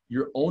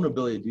 your own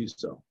ability to do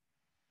so.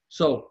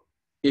 So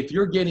if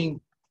you're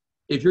getting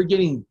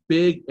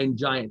big and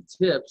giant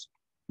tips,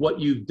 what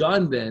you've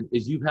done then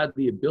is you've had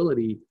the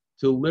ability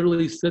to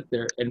literally sit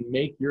there and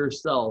make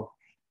yourself,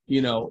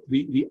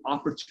 the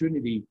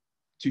opportunity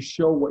to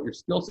show what your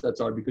skill sets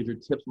are, because your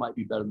tips might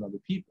be better than other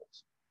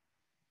people's.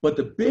 But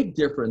the big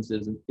difference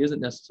isn't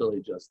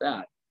necessarily just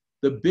that.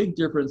 The big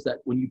difference that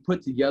when you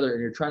put together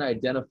and you're trying to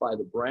identify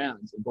the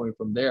brands and going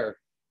from there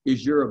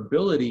is your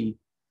ability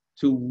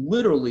to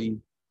literally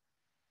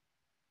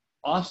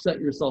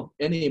offset yourself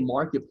in a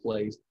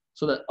marketplace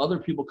so that other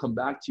people come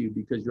back to you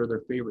because you're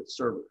their favorite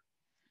server.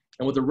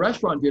 And what the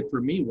restaurant did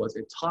for me was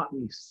it taught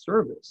me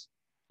service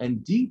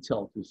and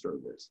detail through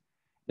service.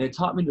 And it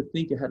taught me to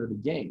think ahead of the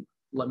game.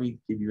 Let me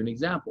give you an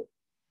example.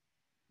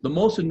 The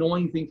most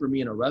annoying thing for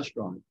me in a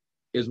restaurant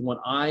is when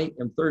I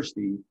am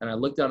thirsty and I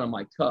look down on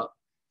my cup,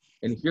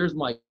 and here's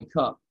my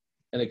cup,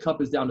 and the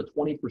cup is down to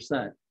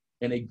 20%,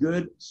 and a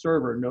good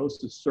server knows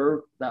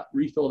to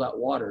refill that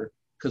water,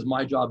 because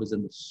my job is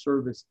in the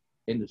service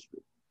industry.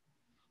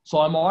 So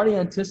I'm already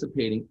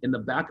anticipating in the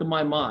back of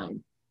my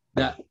mind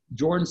that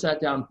Jordan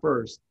sat down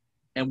first,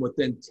 and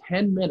within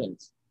 10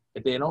 minutes,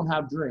 if they don't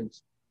have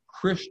drinks,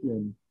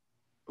 Christian,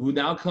 who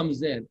now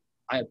comes in,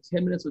 I have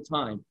 10 minutes of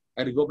time,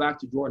 I had to go back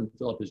to Jordan and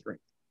fill up his drink.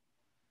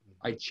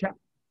 I check,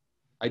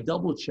 I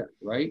double check,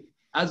 right?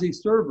 As a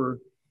server,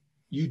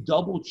 you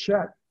double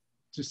check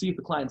to see if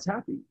the client's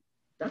happy.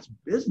 That's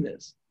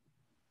business.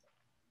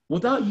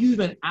 Without you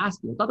even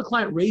asking, without the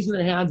client raising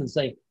their hands and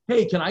saying,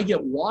 hey, can I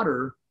get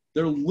water?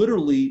 They're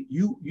literally,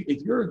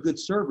 if you're a good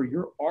server,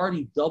 you're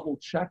already double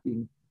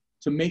checking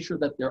to make sure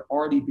that they're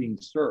already being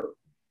served.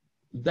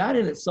 That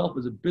in itself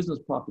is a business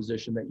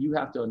proposition that you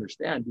have to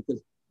understand,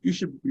 because you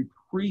should be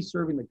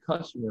pre-serving the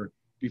customer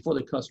before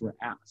the customer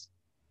asks.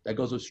 That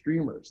goes with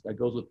streamers. That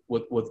goes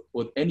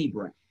with any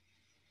brand.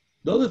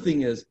 The other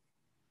thing is,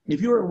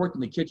 if you ever worked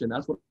in the kitchen,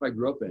 that's what I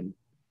grew up in.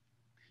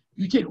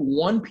 You take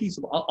one piece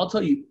of, I'll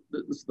tell you,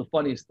 this is the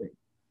funniest thing.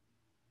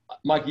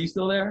 Mike, you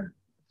still there?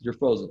 You're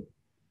frozen.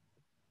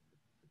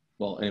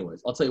 Well,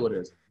 anyways, I'll tell you what it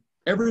is.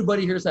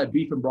 Everybody here's had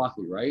beef and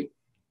broccoli, right?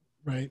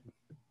 Right.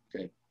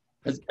 Okay.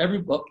 I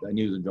knew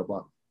he was gonna jump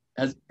off.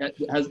 Has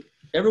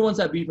everyone's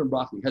had beef and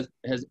broccoli?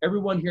 Has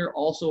everyone here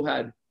also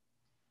had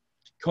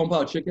kung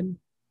pao chicken?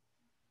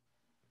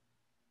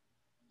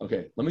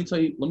 Okay, let me tell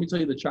you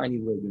the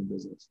Chinese way of doing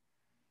business.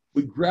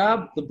 We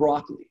grab the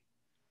broccoli.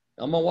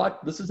 I'm gonna watch.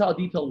 This is how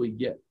detailed we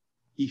get.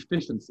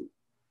 Efficiency.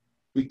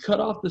 We cut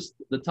off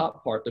the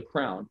top part, the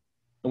crown,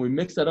 and we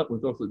mix that up and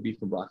throw it for the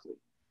beef and broccoli.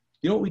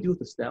 You know what we do with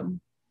the stem?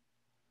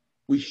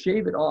 We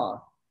shave it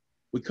off.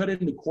 We cut it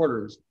into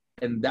quarters,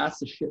 and that's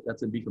the shit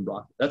that's in beef and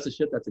broccoli. That's the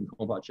shit that's in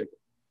kung pao chicken.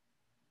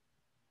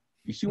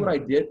 You see what I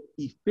did?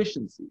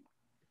 Efficiency.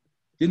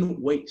 Didn't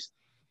waste.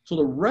 So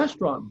the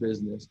restaurant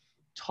business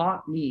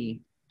taught me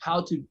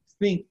how to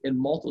think in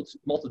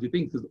multitude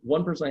things, because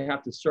one person I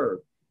have to serve,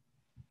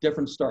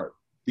 different start.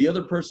 The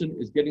other person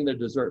is getting their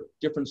dessert,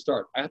 different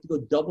start. I have to go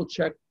double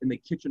check in the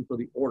kitchen for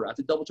the order. I have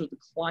to double check the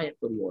client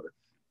for the order.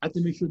 I have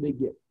to make sure they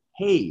get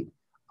paid.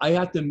 I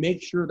have to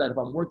make sure that if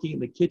I'm working in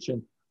the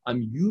kitchen,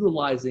 I'm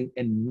utilizing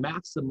and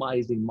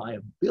maximizing my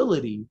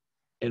ability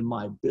in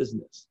my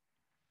business.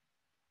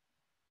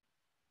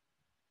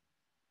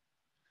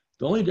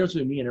 The only difference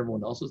between me and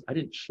everyone else is I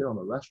didn't shit on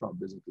the restaurant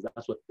business,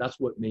 because that's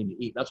what made me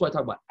eat. That's why I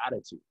talk about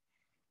attitude.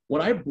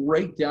 When I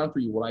break down for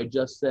you what I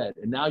just said,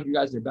 and now you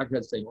guys in your back of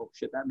your head saying, oh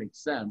shit, that makes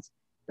sense.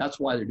 That's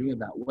why they're doing it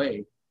that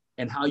way.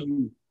 And how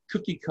you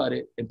cookie cut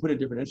it and put it in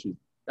different industries.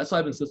 That's why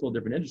I've been successful in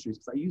different industries,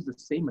 because I use the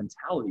same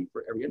mentality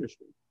for every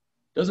industry.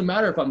 Doesn't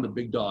matter if I'm the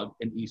big dog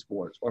in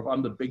esports or if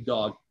I'm the big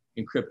dog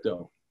in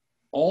crypto.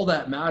 All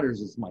that matters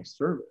is my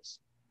service.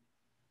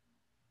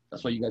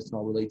 That's why you guys can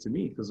all relate to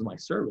me, because of my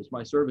service.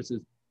 My service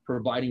is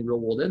providing real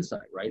world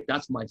insight, right?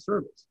 That's my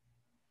service.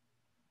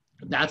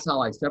 That's how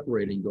I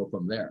separate and go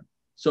from there.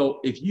 So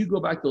if you go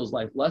back to those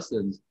life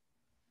lessons,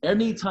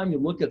 anytime you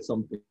look at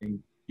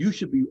something, you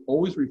should be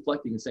always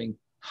reflecting and saying,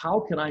 how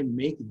can I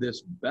make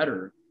this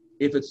better?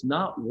 If it's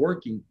not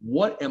working,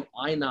 what am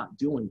I not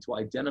doing to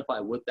identify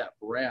with that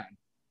brand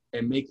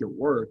and make it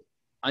work?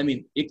 I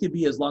mean, it could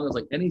be as long as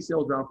like any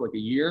sales round for like a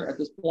year at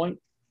this point.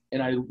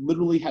 And I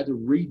literally had to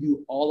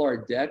redo all our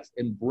decks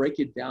and break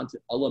it down to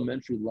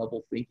elementary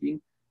level thinking,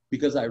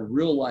 because I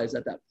realized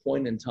at that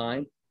point in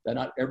time that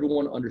not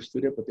everyone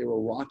understood it, but they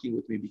were rocking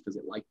with me because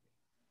they liked me.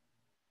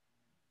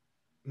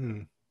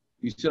 Mm.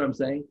 You see what I'm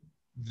saying?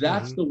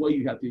 That's the way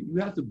you have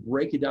to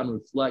break it down and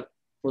reflect.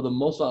 For the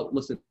most part,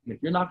 listen,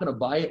 if you're not going to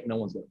buy it, no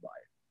one's going to buy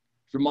it.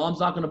 If your mom's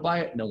not going to buy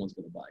it, no one's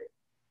going to buy it.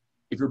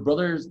 If your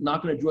brother's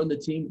not going to join the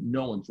team,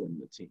 no one's joining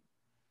the team.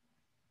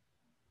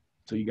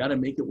 So you got to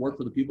make it work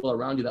for the people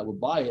around you that will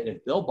buy it. And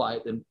if they'll buy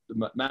it, then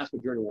the mass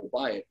majority will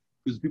buy it,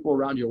 because the people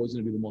around you are always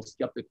going to be the most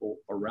skeptical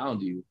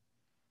around you.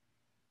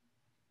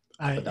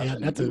 I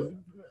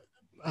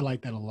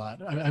like that a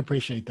lot. I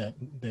appreciate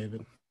that,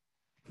 David.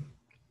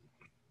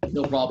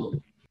 No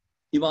problem.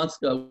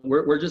 Ivanska,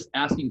 we're just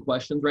asking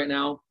questions right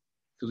now,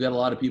 because we got a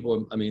lot of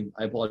people. I mean,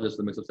 I apologize for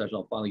the mix-up session.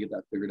 I'll finally get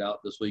that figured out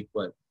this week.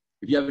 But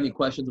if you have any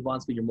questions,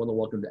 Ivanska, you're more than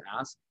welcome to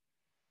ask.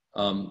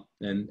 And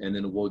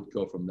then we'll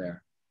go from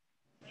there.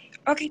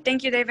 Okay,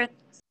 thank you, David.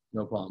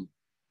 No problem.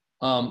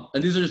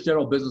 And these are just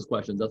general business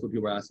questions. That's what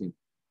people are asking.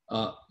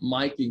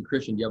 Mike and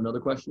Christian, do you have another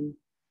question?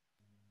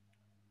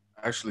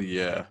 Actually,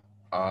 yeah.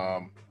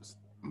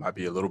 Might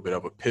be a little bit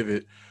of a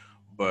pivot,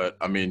 but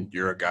I mean,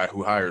 you're a guy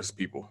who hires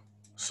people.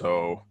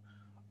 So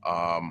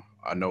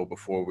I know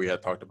before we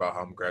had talked about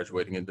how I'm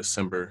graduating in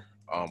December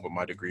with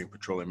my degree in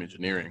petroleum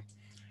engineering.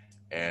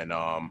 And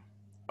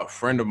a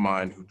friend of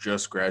mine who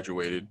just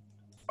graduated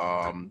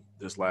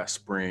this last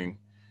spring,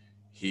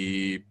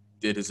 he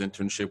did his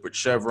internship with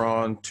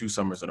Chevron 2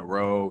 summers in a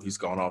row. He's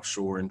gone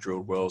offshore and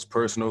drilled wells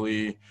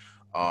personally.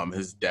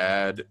 His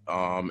dad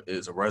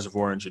is a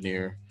reservoir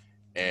engineer.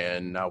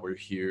 And now we're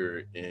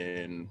here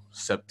in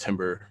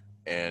September,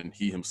 and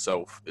he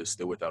himself is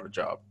still without a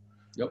job.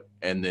 Yep.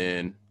 And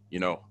then, you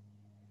know,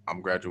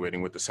 I'm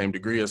graduating with the same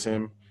degree as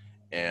him.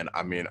 And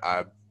I mean,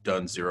 I've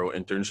done 0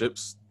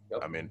 internships.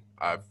 Yep. I mean,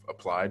 I've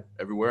applied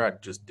everywhere.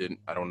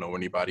 I don't know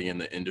anybody in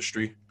the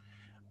industry.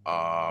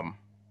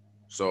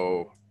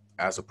 So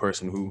as a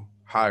person who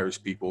hires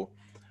people,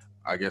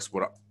 I guess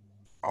what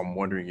I'm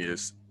wondering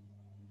is,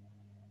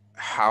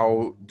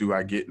 how do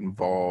I get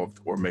involved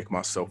or make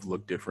myself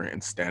look different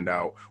and stand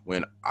out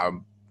when I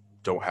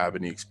don't have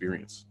any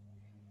experience?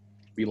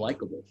 Be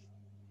likable.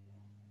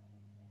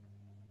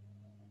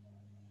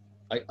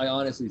 I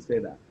honestly say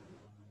that.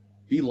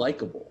 Be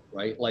likable,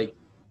 right? Like,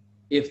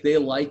 if they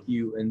like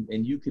you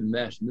and you can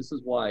mesh, and this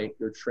is why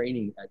your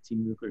training at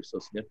Team Nuclear is so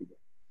significant.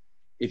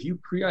 If you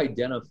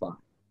pre-identify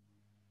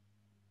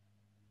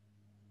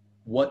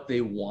what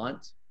they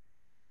want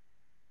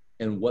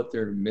and what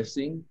they're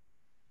missing,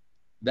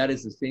 that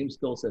is the same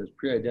skill set as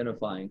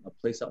pre-identifying a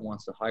place that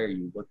wants to hire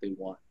you, what they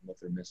want and what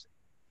they're missing.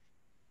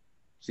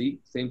 See,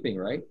 same thing,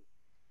 right?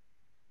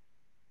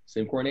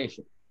 Same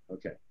coordination.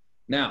 Okay.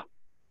 Now,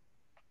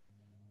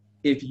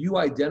 if you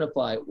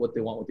identify what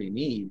they want, what they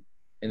need,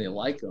 and they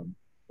like them,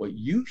 what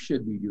you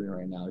should be doing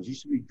right now is you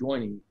should be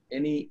joining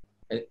any,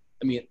 I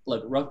mean,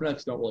 like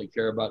Roughnecks don't really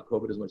care about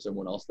COVID as much as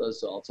everyone else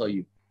does. So I'll tell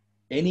you,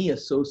 any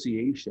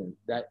association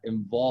that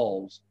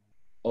involves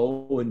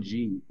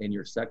O&G in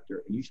your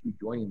sector, and you should be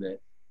joining that.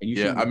 And you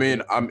Yeah, I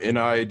mean, I'm in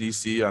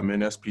IADC, I'm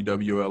in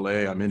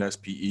SPWLA, I'm in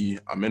SPE,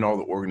 I'm in all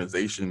the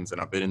organizations, and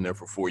I've been in there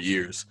for 4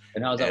 years.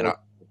 And how's that And work?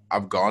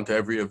 I've gone to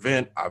every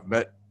event, I've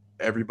met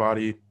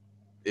everybody.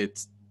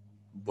 It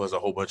was a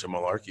whole bunch of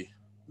malarkey.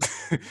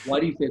 Why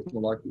do you say it's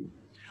malarkey?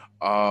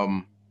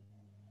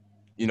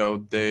 You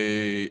know,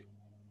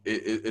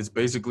 it's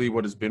basically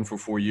what it's been for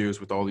 4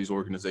 years with all these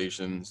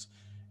organizations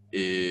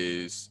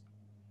is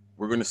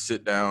we're going to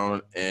sit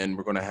down and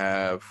we're going to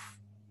have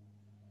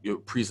your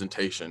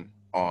presentation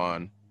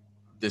on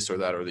this or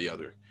that or the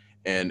other.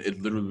 And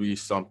it literally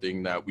is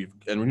something that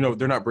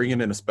they're not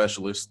bringing in a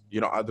specialist,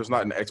 there's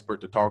not an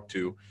expert to talk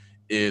to.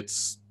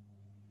 It's,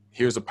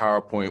 here's a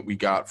PowerPoint we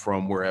got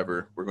from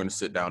wherever, we're going to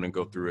sit down and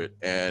go through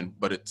it.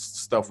 But it's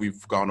stuff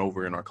we've gone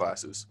over in our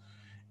classes.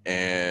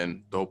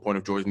 And the whole point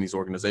of joining these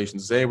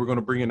organizations is, hey, we're going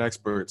to bring in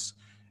experts.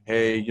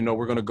 Hey,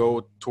 we're going to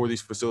go tour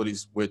these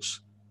facilities,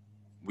 which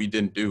we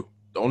didn't do.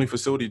 The only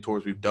facility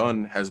tours we've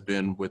done has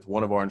been with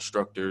one of our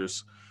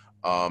instructors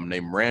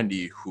named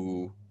Randy,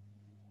 who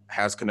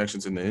has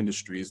connections in the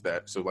industries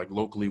so like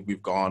locally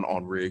we've gone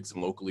on rigs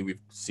and locally we've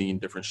seen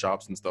different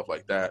shops and stuff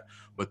like that.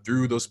 But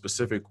through those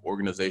specific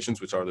organizations,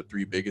 which are the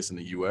 3 biggest in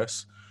the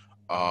US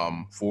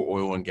for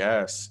oil and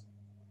gas,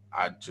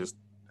 I just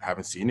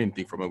haven't seen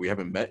anything from it. We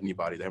haven't met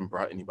anybody. They haven't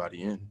brought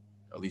anybody in,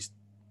 at least,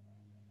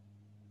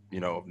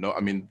 no,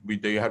 I mean,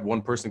 they had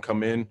one person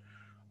come in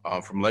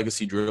from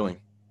Legacy Drilling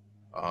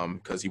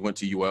because he went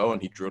to UL and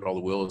he drilled all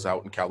the wells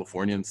out in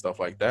California and stuff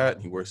like that.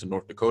 And he works in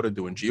North Dakota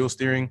doing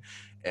geosteering.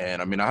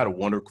 And I mean, I had a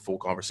wonderful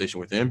conversation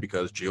with him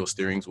because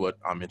geosteering is what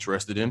I'm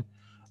interested in.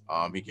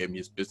 He gave me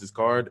his business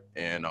card,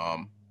 and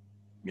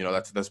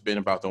that's been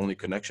about the only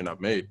connection I've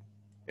made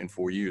in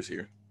 4 years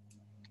here.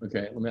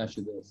 Okay, let me ask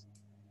you this.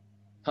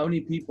 How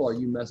many people are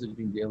you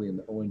messaging daily in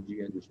the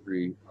O&G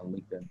industry on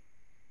LinkedIn?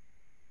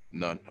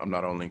 None. I'm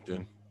not on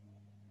LinkedIn.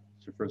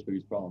 It's your first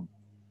biggest problem.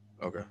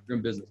 Okay. You're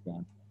in business,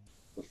 man.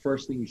 The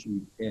first thing you should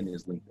be in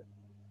is LinkedIn.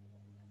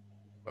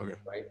 Okay.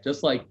 Right?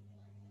 Just like,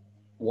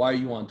 why are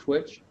you on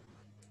Twitch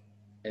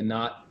and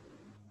not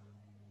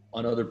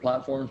on other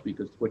platforms?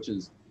 Because Twitch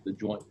is the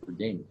joint for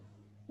gaming.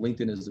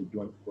 LinkedIn is the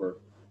joint for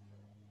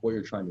what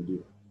you're trying to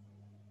do.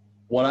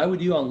 What I would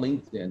do on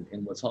LinkedIn,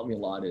 and what's helped me a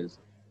lot, is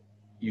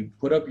you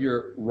put up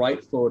your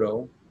right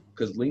photo,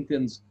 because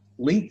LinkedIn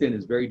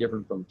is very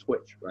different from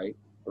Twitch, right?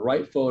 The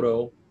right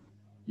photo,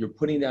 you're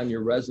putting down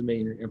your resume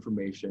and your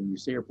information, you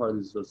say you're part of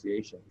these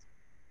associations.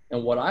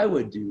 And what I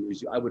would do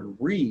is I would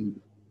read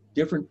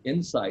different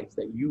insights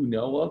that you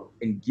know of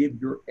and give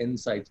your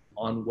insights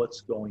on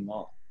what's going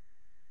on.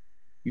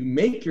 You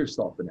make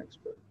yourself an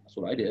expert. That's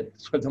what I did.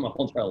 That's what I've done my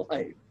whole entire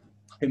life.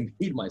 I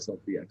made myself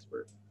the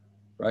expert,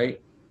 right?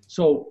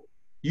 So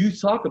you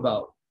talk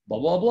about blah,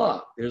 blah,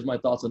 blah. Here's my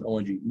thoughts on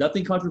O&G.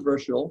 Nothing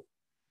controversial,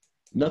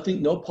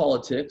 nothing, no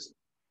politics,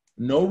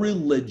 no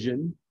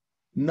religion,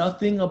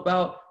 nothing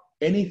about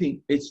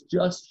anything. It's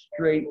just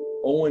straight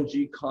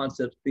O&G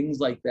concepts, things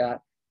like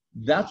that.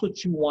 That's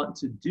what you want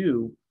to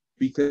do,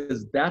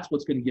 because that's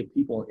what's going to give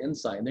people an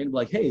insight. And they're gonna be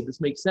like, hey,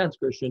 this makes sense,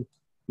 Christian.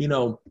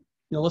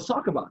 Let's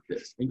talk about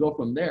this and go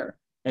from there.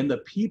 And the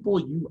people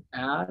you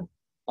add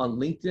on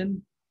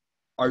LinkedIn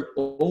are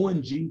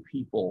O&G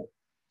people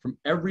from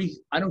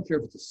I don't care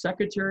if it's a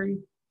secretary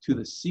to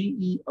the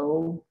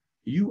CEO,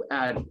 you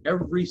add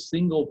every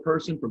single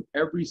person from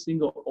every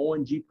single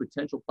O&G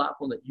potential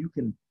platform that you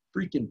can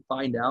freaking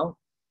find out,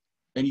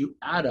 and you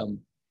add them.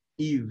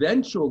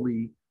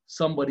 Eventually,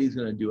 somebody's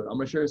going to do it. I'm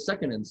going to share a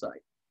second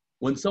insight.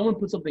 When someone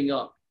puts something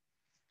up,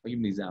 I'll give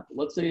you an example.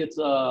 Let's say it's,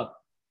 I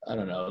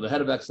don't know, the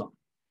head of Exxon,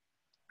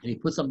 and he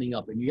puts something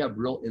up, and you have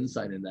real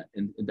insight in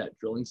that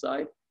drilling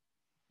side.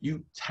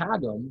 You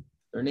tag them,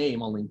 their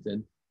name on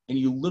LinkedIn, and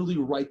you literally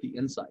write the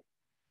insight,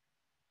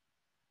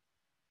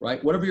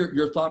 right? Whatever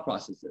your thought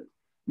process is.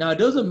 Now, it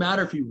doesn't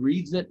matter if he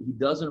reads it, he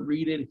doesn't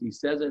read it, if he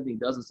says anything, he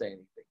doesn't say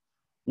anything.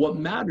 What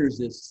matters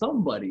is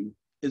somebody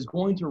is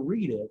going to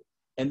read it,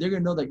 and they're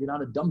going to know that you're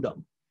not a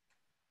dum-dum,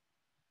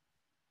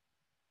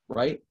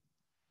 right?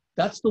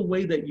 That's the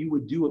way that you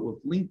would do it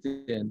with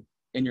LinkedIn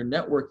and your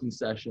networking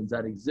sessions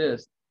that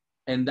exist,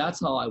 and that's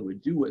how I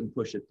would do it and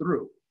push it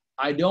through.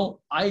 I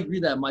agree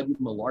that it might be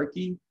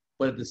malarkey,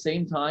 but at the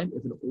same time,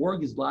 if an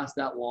org is last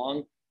that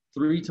long,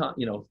 3 times,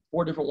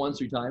 4 different ones,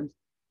 3 times,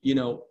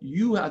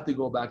 you have to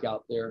go back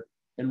out there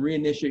and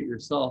reinitiate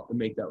yourself and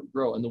make that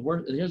grow. And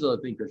here's the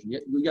other thing, Christian,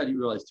 you got to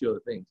realize 2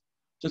 other things.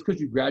 Just because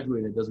you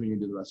graduated doesn't mean you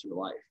do the rest of your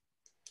life.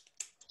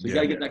 So you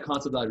got to get that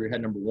concept out of your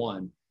head, number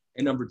 1.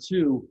 And number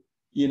 2,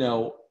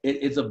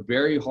 it's a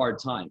very hard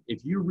time.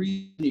 If you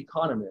read The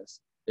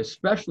Economist,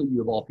 especially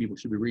you of all people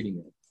should be reading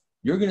it,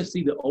 you're going to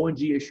see the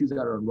O&G issues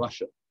that are in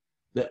Russia,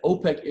 the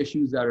OPEC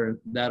issues that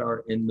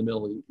are in the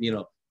Middle East,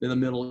 in the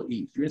Middle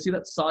East. You're going to see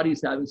that Saudi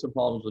is having some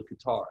problems with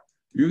Qatar.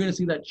 You're going to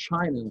see that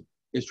China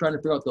is trying to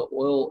figure out the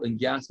oil and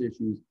gas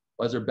issues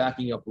as they're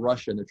backing up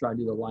Russia and they're trying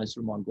to do the lines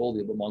through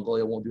Mongolia, but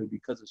Mongolia won't do it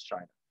because it's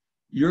China.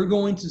 You're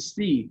going to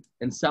see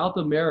in South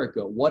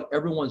America what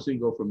everyone's doing,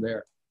 go from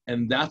there.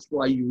 And that's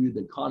why you read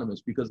The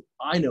Economist, because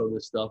I know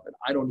this stuff and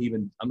I'm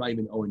not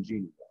even O&G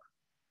anymore.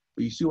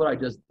 But you see what I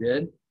just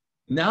did?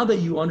 Now that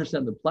you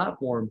understand the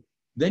platform,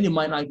 then you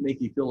might not make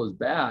you feel as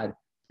bad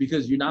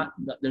because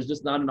there's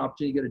just not an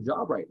opportunity to get a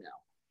job right now,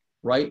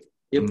 right?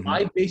 If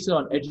I based it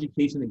on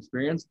education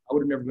experience, I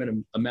would have never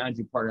been a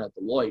managing partner at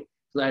Deloitte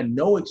because I had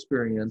no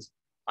experience.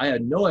 I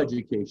had no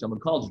education. I'm a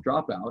college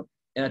dropout.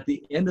 And at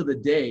the end of the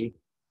day,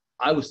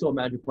 I was still a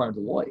managing partner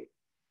at Deloitte.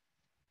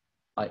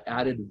 I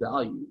added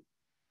value.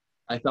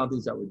 I found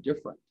things that were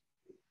different.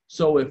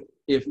 So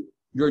if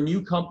your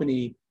new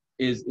company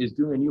is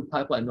doing a new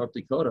pipeline in North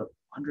Dakota,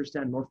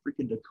 understand North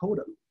freaking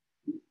Dakota.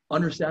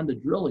 Understand the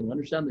drilling,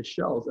 understand the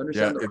shells,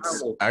 understand the it's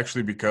gravel.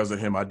 Actually because of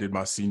him, I did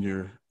my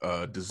senior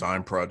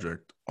design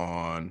project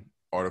on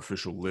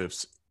artificial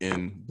lifts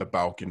in the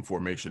Balkan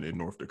Formation in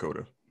North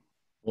Dakota.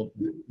 Well,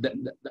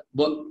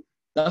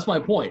 that's my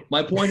point.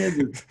 My point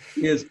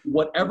is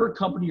whatever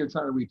company you're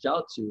trying to reach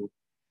out to,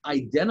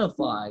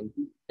 identify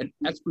an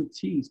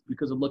expertise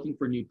because of looking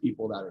for new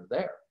people that are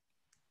there.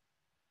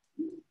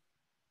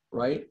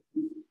 Right?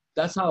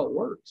 That's how it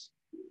works.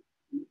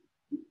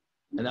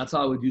 And that's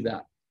how I would do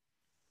that.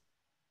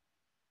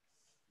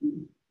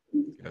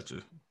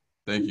 Gotcha.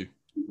 Thank you.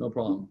 No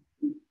problem.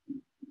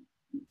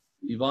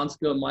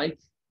 Ivanska, Mike,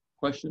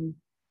 question?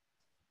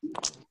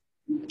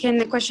 Can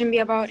the question be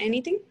about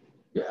anything?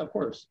 Yeah, of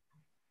course.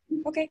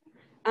 Okay.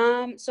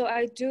 So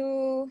I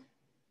do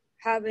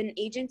have an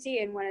agency,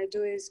 and what I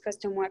do is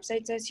custom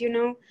websites, as you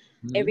know.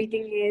 Mm-hmm.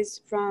 Everything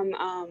is from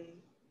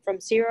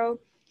zero.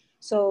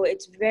 So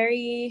it's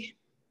very,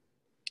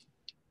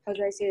 how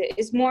do I say it?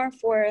 It's more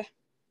for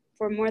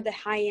more the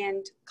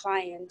high-end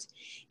client,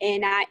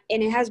 and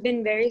it has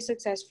been very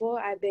successful.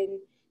 I've been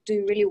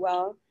doing really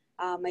well.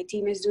 My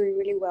team is doing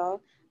really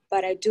well,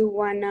 but I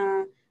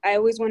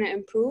always wanna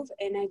improve,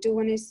 and I do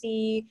wanna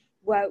see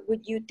what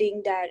would you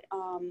think that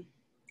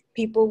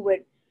people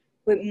would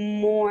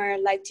more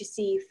like to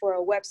see for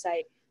a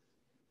website,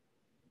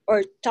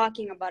 or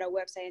talking about a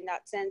website in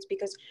that sense,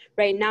 because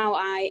right now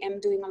I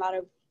am doing a lot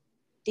of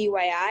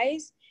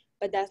DIYs,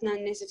 but that's not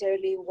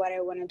necessarily what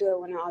I want to do. I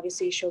want to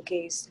obviously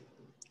showcase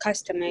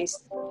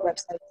customized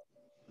websites.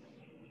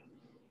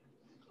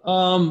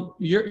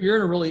 You're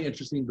in a really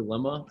interesting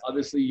dilemma.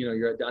 Obviously,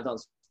 you're at downtown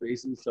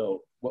spaces.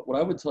 So what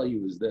I would tell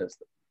you is this: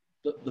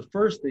 the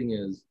first thing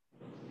is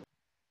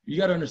you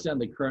got to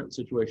understand the current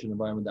situation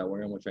environment that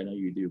we're in, which I know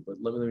you do. But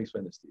let me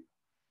explain this to you.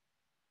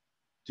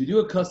 To do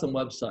a custom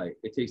website,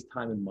 it takes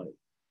time and money,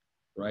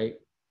 right?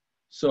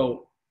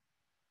 So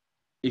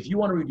if you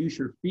want to reduce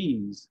your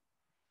fees,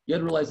 you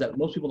have to realize that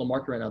most people in the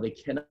market right now, they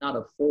cannot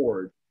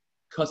afford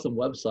custom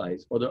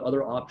websites, or there are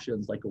other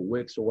options like a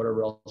Wix or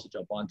whatever else to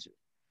jump onto.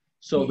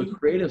 So the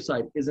creative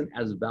side isn't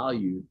as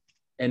valued,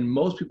 and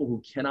most people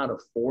who cannot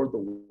afford the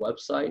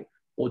website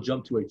will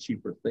jump to a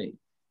cheaper thing.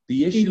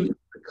 The issue is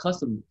the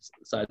custom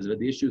side of it.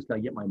 The issue is, can I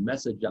get my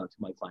message out to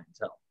my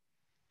clientele?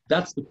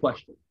 That's the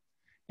question.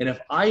 And if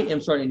I am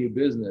starting a new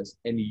business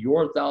and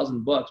you're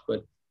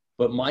 $1,000,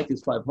 but Mike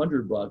is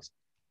 $500,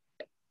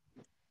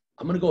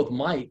 I'm going to go with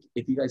Mike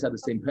if you guys have the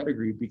same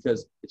pedigree,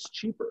 because it's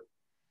cheaper.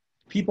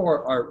 People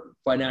are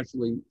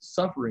financially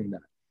suffering that.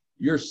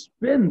 Your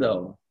spin,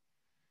 though,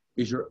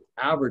 is your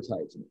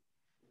advertisement.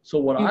 So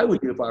what I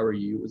would do if I were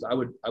you is I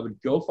would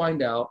go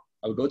find out.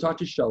 I would go talk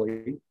to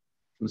Shelly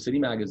from City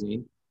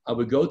Magazine. I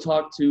would go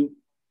talk to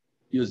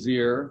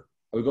Yazir.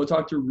 I would go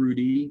talk to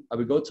Rudy. I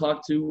would go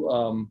talk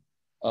to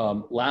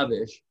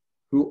Lavish,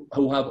 who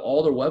have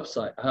all their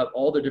website, have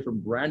all their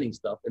different branding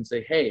stuff, and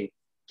say, hey,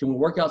 can we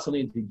work out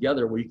something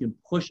together where you can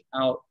push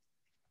out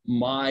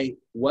my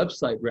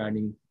website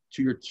branding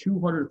to your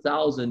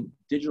 200,000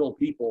 digital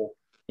people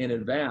in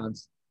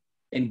advance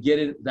and get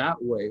it that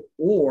way?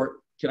 Or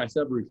can I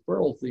set up a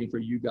referral thing for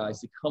you guys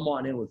to come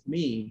on in with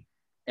me,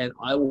 and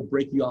I will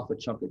break you off a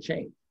chunk of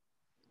change,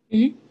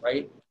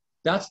 right?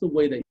 That's the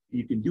way that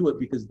you can do it,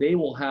 because they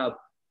will have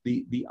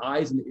the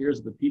eyes and the ears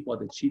of the people at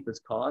the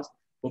cheapest cost.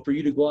 But for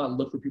you to go out and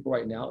look for people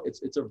right now,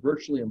 it's a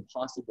virtually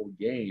impossible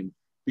game,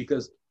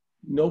 because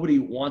nobody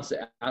wants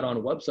to add on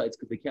websites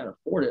because they can't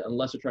afford it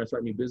unless they're trying to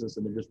start a new business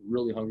and they're just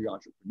really hungry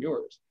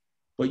entrepreneurs.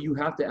 But you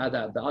have to add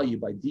that value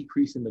by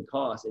decreasing the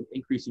cost and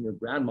increasing your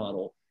brand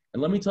model.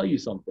 And let me tell you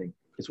something,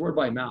 it's word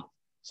by mouth.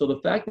 So the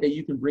fact that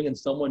you can bring in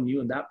someone new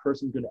and that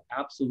person's going to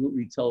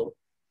absolutely tell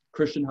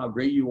Christian how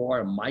great you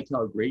are and Mike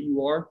how great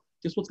you are,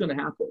 guess what's going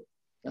to happen?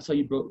 That's how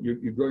you grow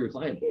your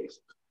client base.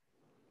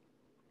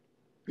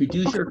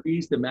 Reduce your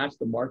fees to match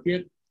the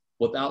market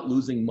without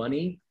losing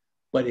money.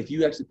 But if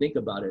you actually think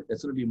about it,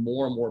 there's going to be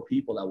more and more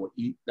people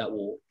that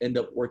will end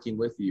up working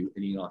with you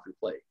and eating off your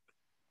plate.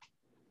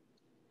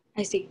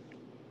 I see.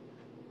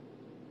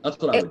 That's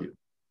what I would do.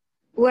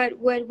 What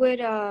would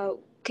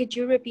Could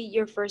you repeat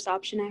your first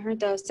option? I heard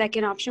the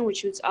second option,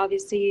 which was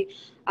obviously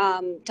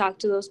talk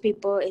to those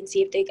people and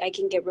see if I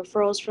can get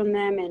referrals from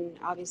them, and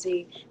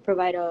obviously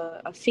provide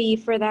a fee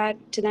for that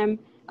to them,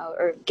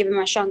 or give them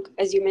a chunk,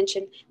 as you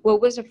mentioned.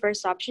 What was the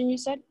first option you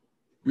said?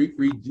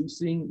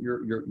 Reducing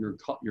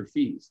your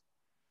fees.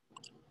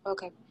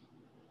 Okay.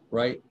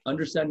 Right?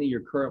 Understanding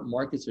your current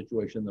market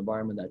situation, the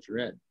environment that you're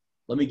in.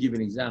 Let me give you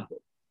an example.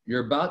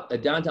 You're about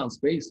at downtown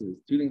spaces,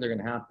 two things are going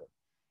to happen.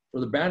 For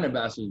the brand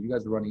ambassadors, you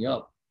guys are running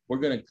up, we're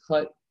going to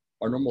cut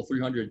our normal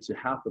 300 to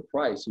half the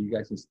price so you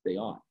guys can stay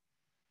on,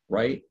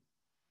 right?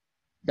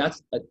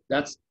 That's a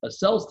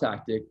sales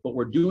tactic, but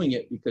we're doing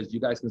it because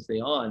you guys can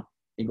stay on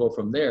and go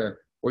from there.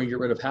 We're going to get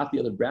rid of half the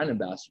other brand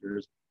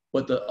ambassadors.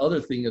 But the other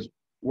thing is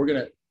we're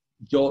going to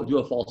do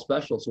a fall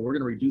special. So we're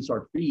going to reduce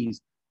our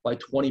fees by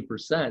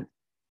 20%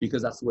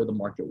 because that's the way the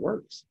market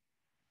works,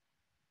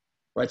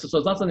 right? So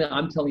it's not something that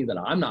I'm telling you that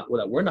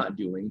that we're not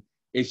doing.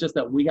 It's just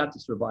that we have to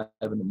survive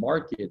in the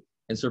market,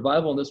 and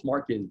survival in this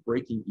market is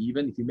breaking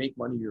even. If you make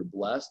money, you're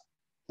blessed,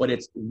 but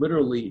it's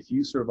literally, if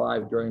you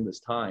survive during this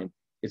time,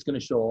 it's going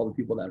to show all the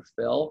people that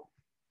fell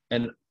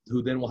and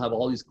who then will have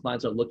all these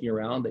clients that are looking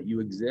around that you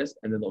exist,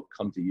 and then they'll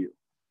come to you.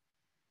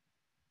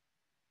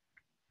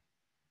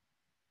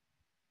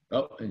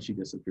 Oh, and she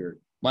disappeared.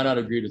 Might not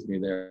agree with me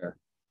there.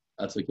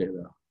 That's okay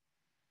though.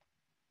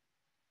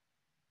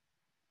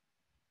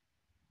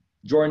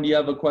 Jordan, do you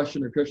have a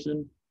question, or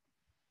Christian?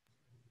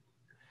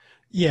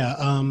 Yeah,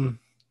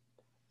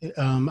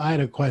 I had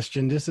a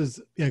question. This is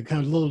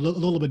kind of a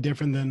little bit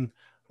different than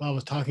what I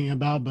was talking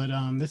about, but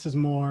this is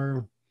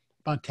more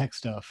about tech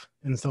stuff.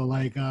 And so,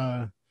 like,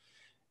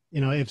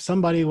 if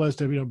somebody was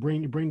to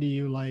bring to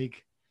you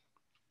like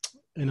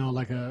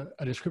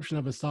a description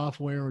of a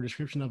software or a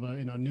description of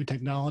a new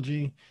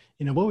technology,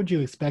 what would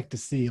you expect to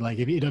see? Like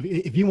if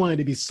you wanted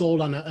to be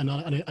sold on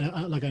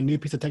like a new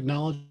piece of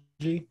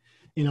technology,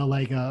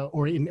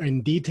 or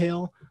in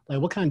detail, like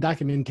what kind of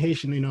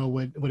documentation,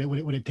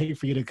 would it take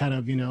for you to kind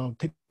of,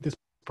 take this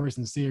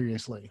person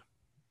seriously?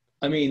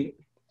 I mean,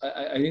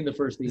 I think the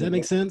first thing. Does that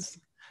make sense?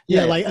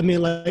 Yeah. Like, I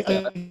mean, like,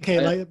 okay,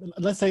 like,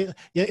 let's say,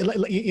 yeah.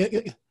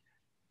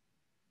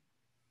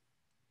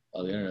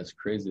 Oh, the internet's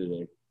crazy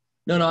today.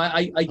 No,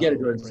 I get it,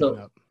 Jordan.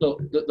 So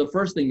the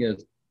first thing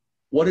is,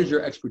 what is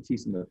your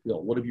expertise in the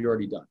field? What have you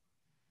already done?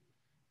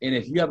 And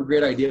if you have a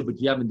great idea, but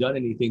you haven't done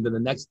anything, then the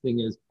next thing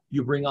is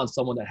you bring on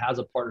someone that has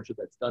a partnership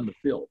that's done the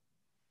field,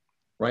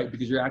 right?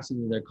 Because you're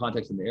accessing their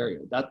context in the area.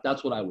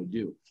 That's what I would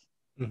do.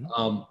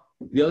 Mm-hmm.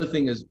 The other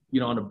thing is,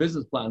 on a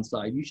business plan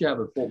side, you should have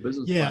a full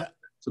business plan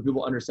so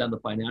people understand the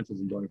financials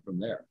and going from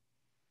there.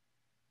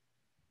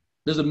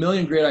 There's a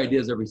million great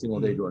ideas every single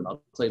day, Jordan.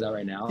 I'll tell you that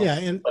right now.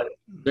 Yeah, but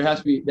there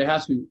has to be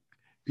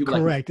people.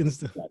 Correct.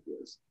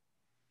 Ideas.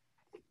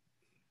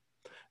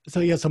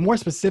 So more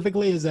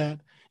specifically is that,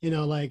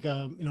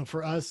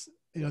 for us,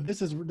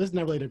 this is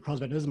not really the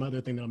crossback. This is my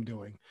other thing that I'm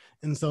doing.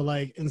 And so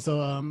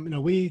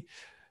we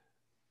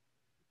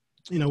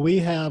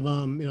have,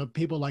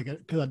 people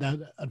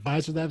that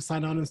advisors that have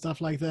signed on and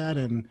stuff like that.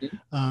 And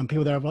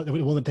people that are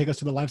willing to take us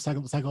to the life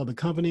cycle of the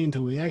company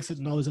until we exit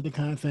and all those other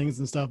kind of things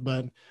and stuff.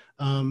 But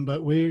I'm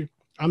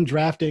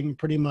drafting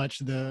pretty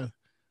much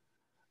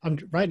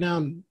right now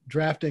I'm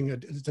drafting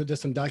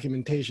just some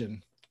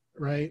documentation.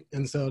 Right.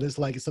 And so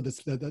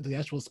the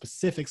actual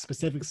specifics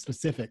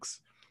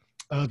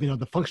of,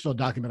 the functional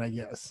document, I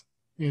guess,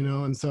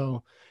 and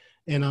so,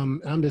 and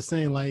I'm just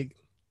saying, like,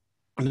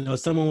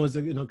 someone was,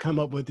 come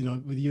up with,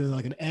 with you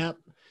like an app,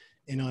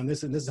 and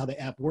this is how the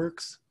app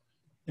works,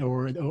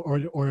 or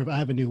if I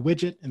have a new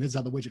widget and this is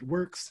how the widget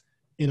works,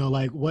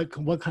 like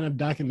what kind of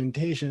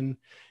documentation,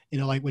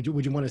 like would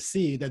you want to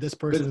see that this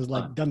person has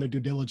like done their due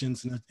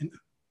diligence and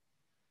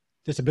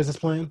just a business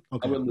plan?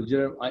 Okay. I would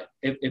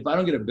if I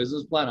don't get a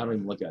business plan, I don't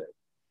even look at it.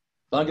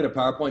 If I don't get a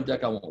PowerPoint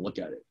deck, I won't look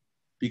at it,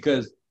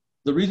 because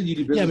the reason you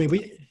do business.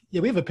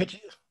 Yeah, we have a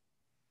pitch.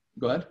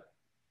 Go ahead.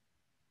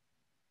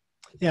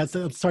 Yeah,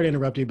 so sorry to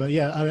interrupt you, but we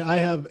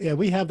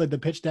have like the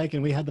pitch deck,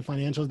 and we had the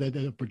financials,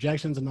 the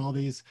projections, and all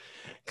these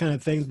kind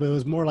of things. But it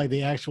was more like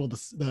the actual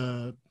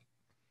the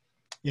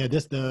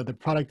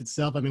product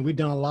itself. I mean, we've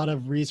done a lot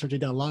of research,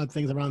 we've done a lot of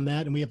things around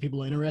that, and we have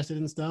people interested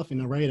in stuff,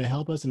 ready to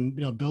help us and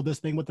build this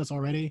thing with us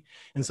already.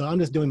 And so I'm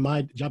just doing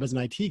my job as an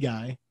IT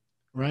guy,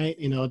 right?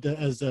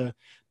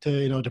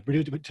 To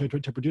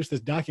produce this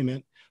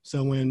document.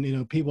 So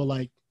when people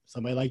like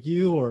somebody like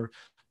you or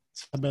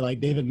somebody like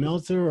David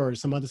Meltzer or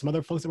some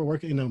other folks that we're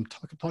working,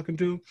 talking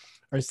to,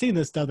 are seeing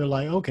this stuff, they're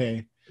like,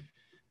 okay.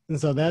 And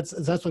so that's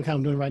what I'm kind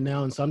of doing right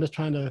now. And so I'm just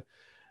trying to.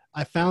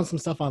 I found some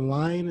stuff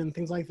online and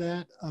things like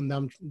that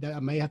that I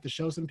may have to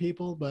show some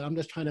people, but I'm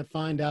just trying to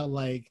find out,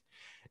 like,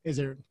 is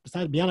there,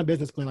 besides beyond a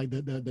business plan, like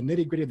the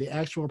nitty gritty of the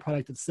actual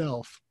product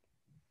itself,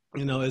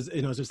 is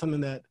there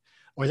something that,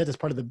 or is that just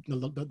part of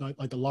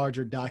the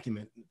larger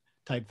document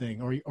type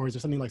thing, or is there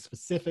something like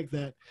specific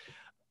that,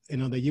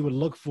 that you would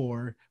look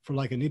for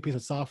like a new piece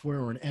of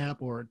software or an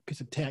app or a piece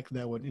of tech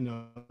that would,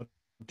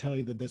 tell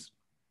you that this.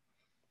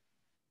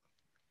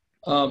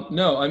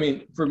 No, I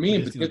mean, for me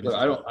in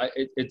particular,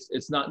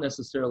 it's not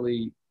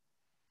necessarily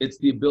it's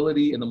the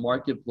ability in the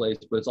marketplace,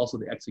 but it's also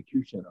the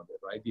execution of it,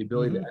 right? The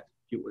ability to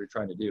execute what you're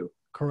trying to do.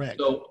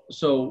 Correct.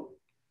 So,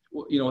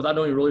 you know, without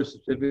knowing really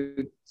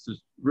specifics,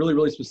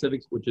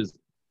 which is,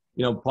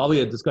 you know, probably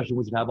a discussion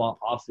we should have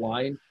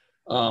offline.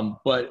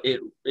 But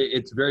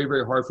it's very,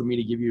 very hard for me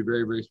to give you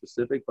very, very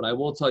specific. But I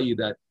will tell you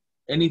that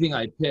anything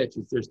I pitch,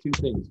 there's two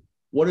things.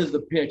 What is the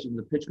pitch? Is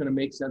the pitch going to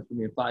make sense for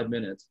me in 5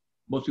 minutes?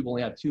 Most people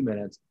only have 2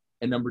 minutes.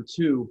 And number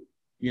two,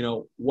 you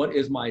know, what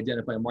is my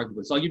identifying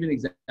marketplace? So I'll give you an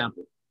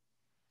example.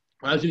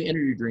 When I was doing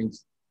energy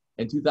drinks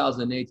in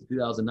 2008 to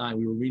 2009,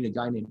 we were reading a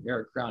guy named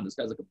Eric Crown. This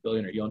guy's like a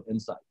billionaire. He owned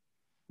Insight.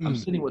 I'm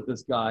sitting with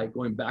this guy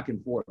going back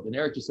and forth. And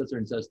Eric just sits there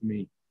and says to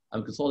me,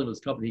 I'm consulting with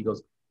this company. He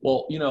goes,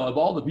 well, you know, of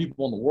all the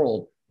people in the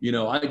world, you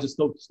know, I just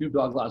smoked Snoop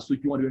Dogg last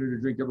week. You want to do an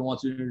energy drink? Everyone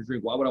wants to do an energy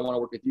drink. Why would I want to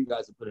work with you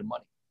guys and put in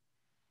money?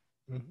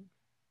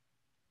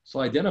 So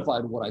I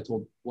identified what I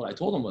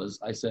told him was,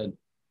 I said,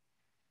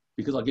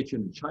 because I'll get you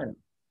into China.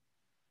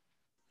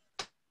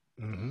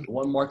 The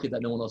one market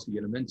that no one else can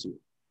get him into.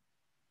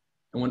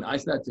 And when I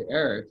said that to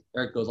Eric,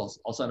 Eric goes,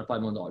 I'll sign a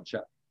 $5 million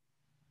check.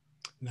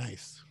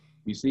 Nice.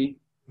 You see,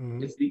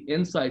 it's the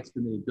insights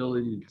and the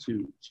ability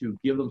to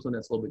give them something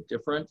that's a little bit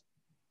different.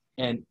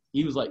 And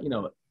he was like, you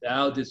know, that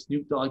outdid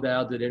Snoop Dogg, that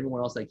outdid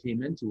everyone else that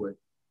came into it,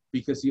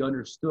 because he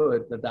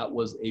understood that that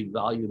was a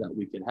value that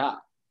we could have.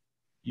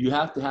 You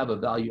have to have a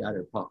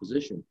value-added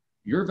proposition.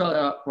 Your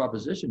value-added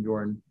proposition,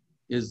 Jordan,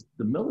 is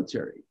the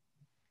military.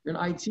 You're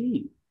in IT.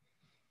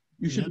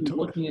 You should be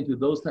looking into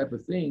those type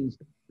of things.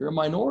 You're a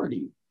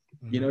minority.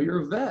 You know,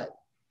 you're a vet.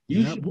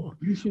 You should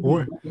be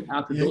looking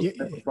after those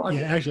type of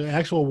projects. Yeah,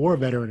 actual war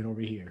veteran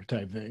over here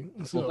type thing.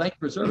 So. Well, thank you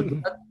for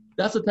serving.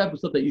 That's the type of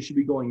stuff that you should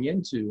be going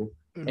into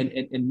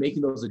and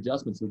making those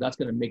adjustments. So that's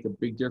going to make a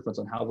big difference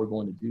on how we're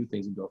going to do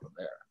things and go from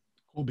there.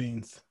 Cool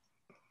beans.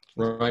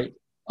 Right.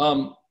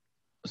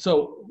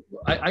 So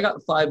I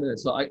got 5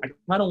 minutes. So I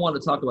kind of want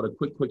to talk about a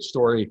quick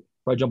story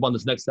before I jump on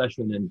this next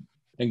session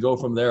and go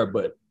from there.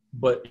 But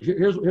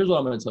here's what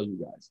I'm going to tell you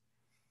guys.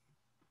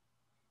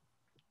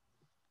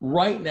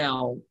 Right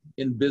now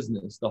in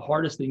business, the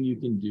hardest thing you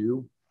can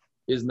do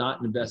is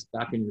not invest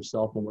back in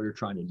yourself and what you're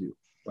trying to do,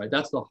 right?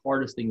 That's the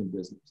hardest thing in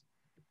business.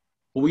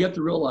 What we have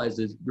to realize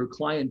is your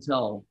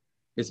clientele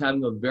is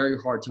having a very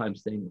hard time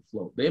staying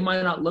afloat. They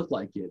might not look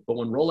like it, but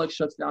when Rolex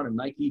shuts down and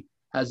Nike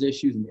has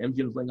issues and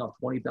MGM is laying off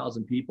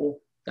 20,000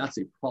 people, that's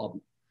a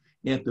problem.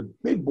 And if the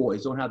big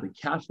boys don't have the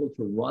cash flow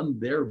to run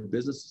their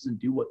businesses and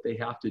do what they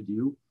have to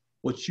do,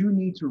 what you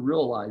need to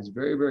realize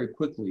very, very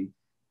quickly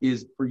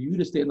is for you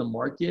to stay in the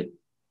market,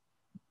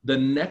 the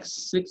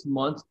next 6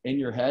 months in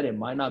your head, it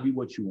might not be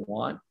what you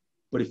want,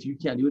 but if you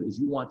can't do it, is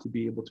you want to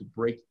be able to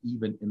break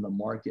even in the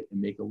market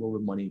and make a little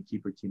bit of money and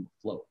keep your team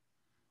afloat.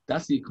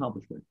 That's the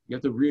accomplishment. You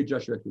have to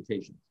readjust your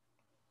expectations.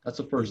 That's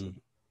the first thing.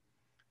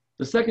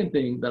 The second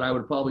thing that I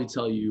would probably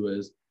tell you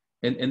is,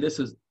 and this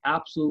is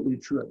absolutely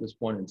true at this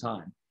point in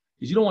time,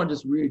 is you don't want to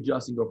just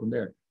readjust and go from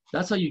there.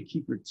 That's how you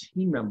keep your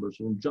team members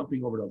from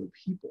jumping over to other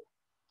people,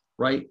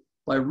 right?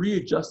 By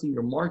readjusting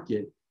your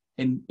market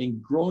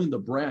and growing the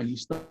brand, you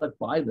stuck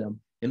by them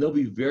and they'll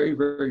be very,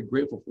 very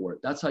grateful for it.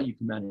 That's how you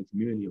command a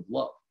community of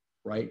love,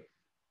 right?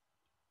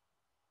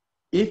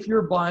 If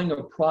you're buying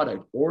a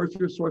product or if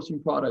you're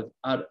sourcing product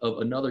out of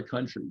another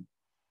country,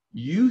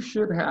 you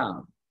should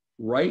have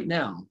right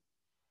now,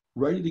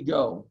 ready to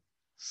go,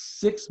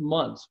 6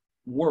 months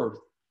worth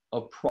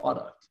of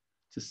product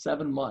to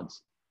 7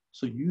 months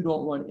so you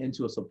don't run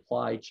into a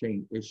supply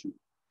chain issue.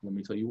 Let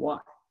me tell you why.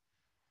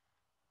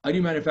 I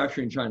do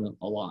manufacturing in China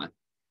a lot,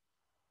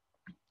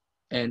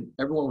 and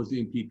everyone was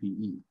doing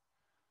PPE.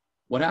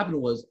 What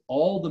happened was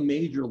all the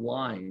major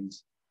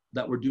lines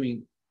that were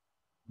doing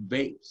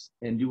vapes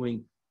and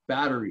doing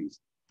batteries,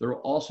 they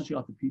were all switching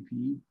off the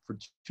PPE for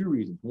two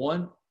reasons.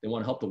 One, they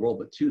want to help the world,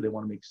 but two, they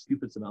want to make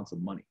stupid amounts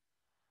of money.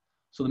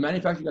 So the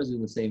manufacturing guys are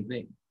doing the same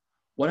thing.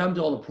 What happened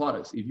to all the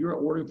products? If you're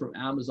ordering from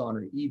Amazon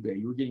or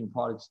eBay, you're getting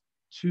products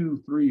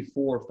 2, 3,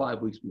 4,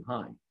 5 weeks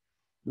behind.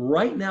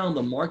 Right now in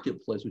the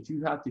marketplace, what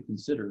you have to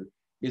consider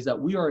is that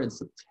we are in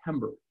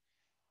September.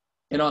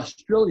 In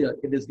Australia,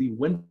 it is the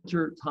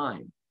winter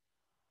time,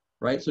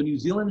 right? So New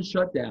Zealand is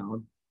shut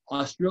down.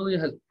 Australia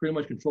has pretty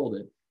much controlled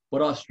it.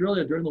 But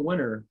Australia, during the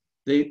winter,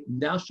 they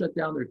now shut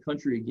down their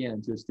country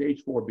again to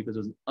stage 4 because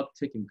there's an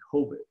uptick in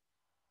COVID,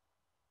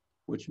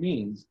 which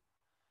means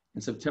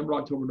in September,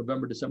 October,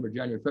 November, December,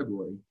 January,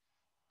 February,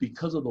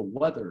 because of the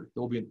weather,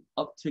 there will be an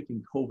uptick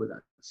in COVID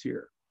that's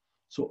here.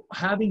 So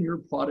having your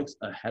products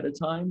ahead of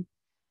time,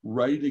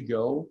 ready to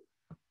go,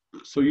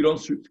 so you don't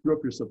screw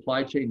up your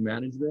supply chain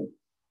management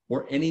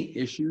or any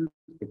issues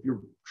if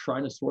you're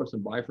trying to source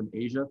and buy from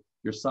Asia,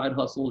 your side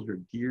hustles, your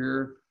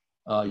gear,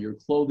 your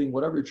clothing,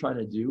 whatever you're trying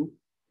to do,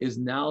 is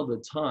now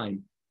the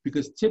time,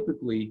 because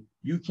typically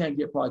you can't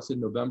get products in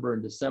November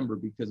and December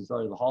because it's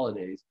already the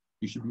holidays.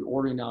 You should be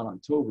ordering now in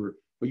October,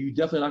 but you're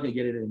definitely not going to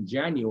get it in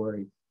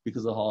January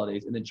because of the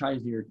holidays, and then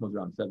Chinese New Year comes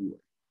around in February.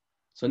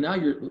 So now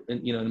you're,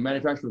 in the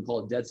manufacturing, we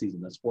call it dead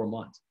season. That's 4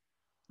 months.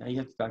 Now you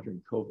have to factor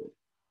in COVID.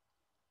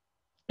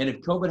 And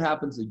if COVID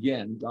happens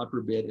again, God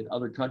forbid, in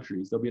other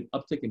countries, there'll be an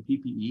uptick in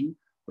PPE,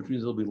 which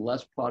means there'll be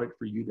less product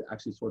for you to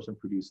actually source and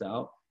produce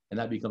out, and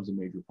that becomes a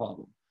major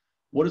problem.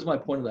 What is my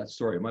point of that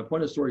story? My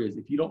point of the story is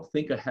if you don't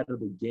think ahead of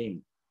the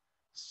game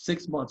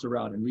 6 months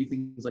around and read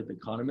things like The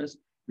Economist,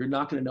 you're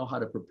not going to know how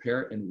to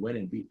prepare and win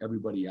and beat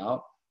everybody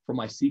out. For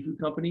my seafood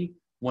company,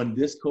 when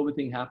this COVID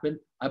thing happened,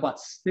 I bought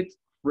 6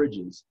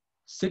 fridges,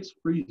 6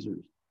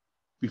 freezers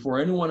before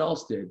anyone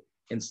else did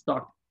and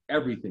stocked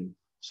everything.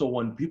 So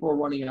when people are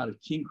running out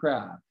of king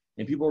crab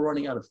and people are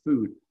running out of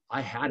food,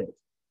 I had it.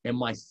 And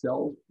my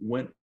sales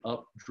went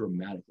up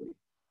dramatically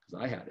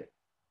because I had it.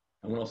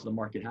 And when else in the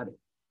market had it?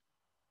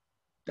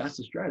 That's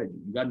the strategy.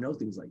 You got to know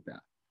things like that,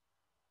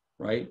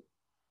 right?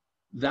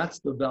 That's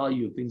the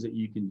value of things that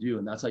you can do.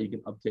 And that's how you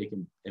can uptake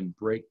and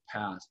break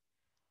past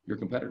your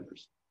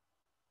competitors.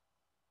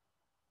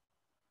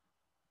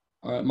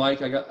 All right,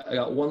 Mike, I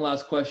got one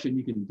last question.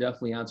 You can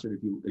definitely answer it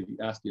if you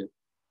ask it.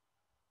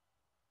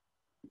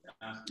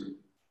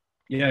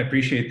 Yeah, I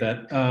appreciate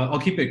that. I'll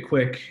keep it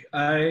quick.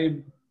 I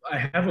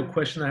have a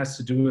question that has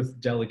to do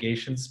with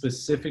delegation,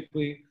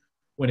 specifically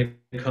when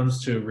it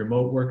comes to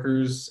remote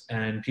workers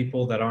and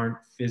people that aren't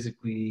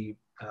physically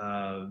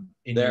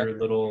in your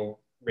little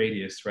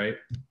radius, right?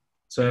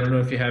 So I don't know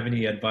if you have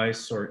any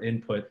advice or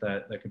input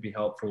that could be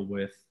helpful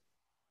with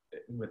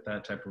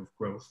that type of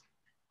growth.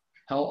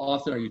 How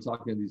often are you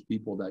talking to these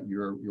people that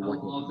you're working with?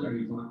 How often are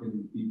you talking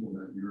to people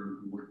that you're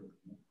working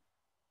with?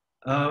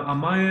 On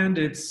my end,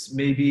 it's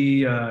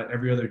maybe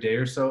every other day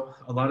or so.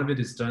 A lot of it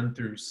is done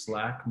through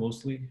Slack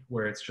mostly,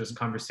 where it's just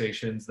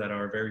conversations that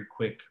are very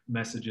quick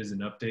messages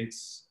and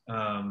updates.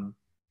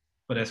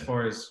 But as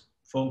far as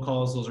phone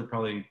calls, those are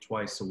probably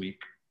twice a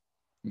week.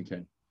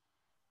 Okay.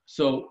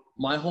 So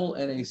my whole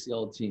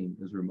NACL team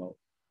is remote,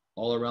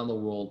 all around the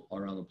world, all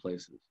around the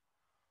places.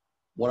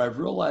 What I've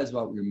realized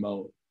about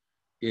remote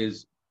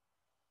is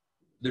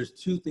there's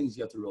 2 things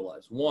you have to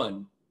realize.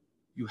 One,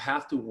 you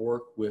have to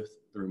work with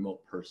the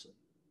remote person.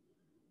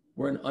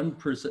 We're in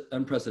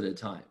unprecedented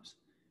times.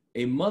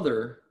 A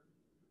mother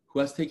who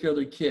has to take care of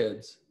their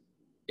kids,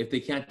 if they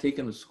can't take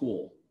them to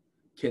school,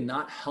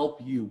 cannot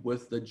help you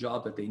with the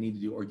job that they need to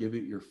do or give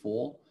it your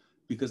full,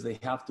 because they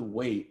have to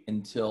wait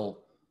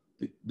until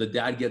the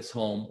dad gets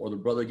home or the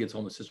brother gets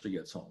home, the sister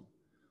gets home.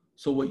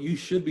 So what you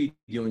should be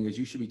doing is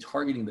you should be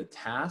targeting the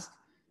task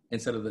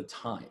instead of the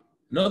time.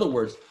 In other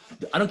words,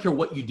 I don't care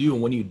what you do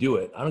and when you do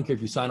it. I don't care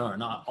if you sign on or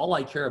not. All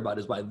I care about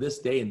is by this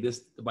day and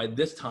by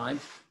this time,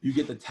 you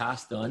get the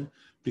task done,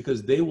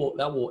 because that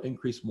will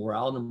increase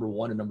morale, number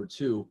 1. And number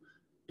 2,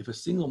 if a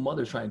single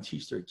mother is trying to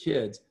teach their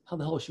kids, how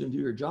the hell is she going to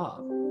do her job?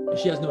 And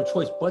she has no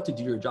choice but to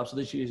do her job, so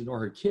that she doesn't ignore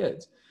her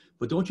kids.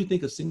 But don't you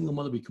think a single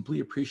mother would be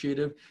completely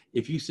appreciative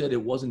if you said it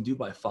wasn't due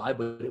by 5,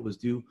 but it was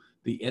due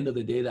the end of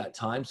the day that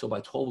time? So by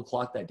 12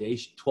 o'clock that day,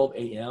 12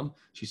 a.m.,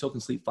 she still can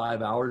sleep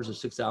 5 hours or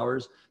 6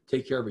 hours,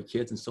 take care of her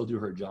kids, and still do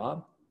her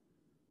job.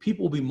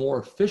 People will be more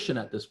efficient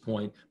at this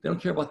point. They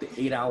don't care about the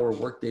 8-hour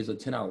work days or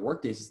 10-hour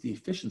work days. It's the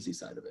efficiency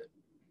side of it,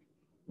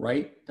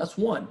 right? That's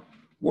one.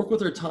 Work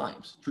with their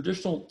times.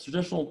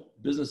 Traditional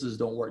businesses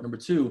don't work. Number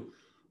 2,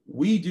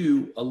 we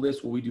do a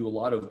list where we do a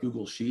lot of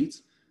Google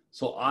Sheets.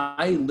 So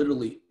I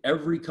literally,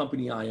 every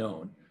company I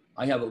own,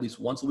 I have at least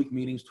once a week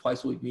meetings,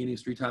 twice a week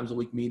meetings, 3 times a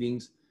week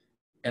meetings.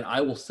 And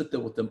I will sit there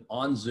with them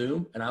on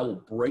Zoom and I will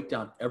break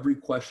down every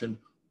question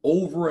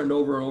over and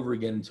over and over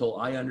again until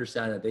I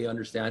understand that they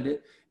understand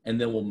it, and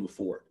then we'll move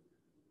forward.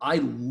 I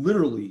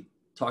literally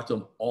talk to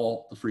them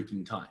all the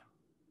freaking time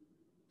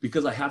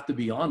because I have to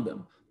be on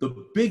them.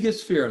 The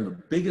biggest fear and the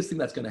biggest thing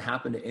that's going to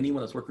happen to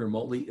anyone that's working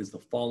remotely is the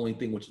following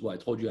thing, which is what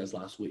I told you guys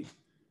last week.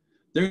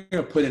 They're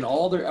going to put in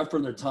all their effort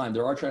and their time.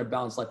 They're all trying to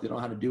balance life. They don't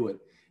know how to do it.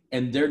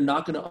 And they're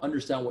not going to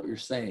understand what you're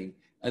saying.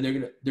 And they're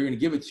going to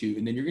give it to you.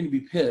 And then you're going to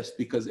be pissed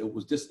because it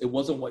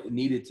wasn't what it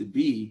needed to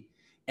be.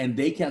 And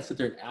they can't sit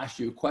there and ask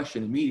you a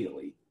question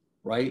immediately,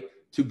 right?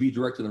 To be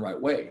directed in the right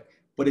way.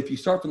 But if you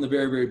start from the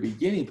very, very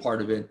beginning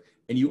part of it,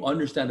 and you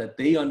understand that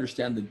they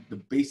understand the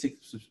basic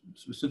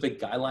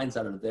specific guidelines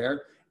that are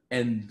there,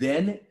 and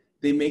then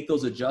they make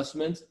those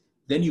adjustments,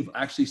 then you've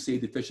actually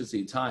saved efficiency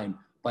and time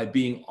by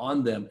being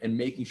on them and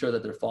making sure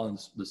that they're following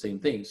the same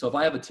thing. So if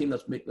I have a team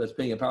that's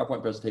paying a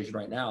PowerPoint presentation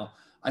right now,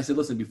 I said,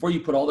 listen, before you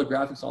put all the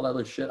graphics, all that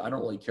other shit I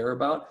don't really care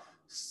about,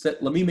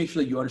 let me make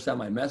sure that you understand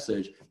my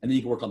message, and then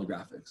you can work on the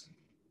graphics,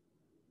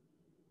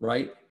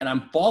 right? And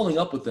I'm following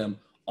up with them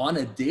on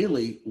a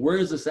daily, where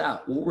is this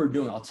at? What we're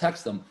doing? I'll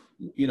text them,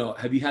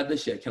 have you had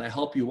this yet? Can I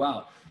help you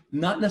out?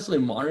 Not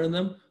necessarily monitoring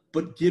them,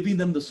 but giving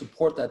them the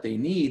support that they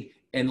need.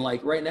 And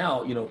like right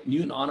now, Newt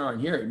and Anna aren't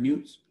here.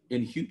 Newt's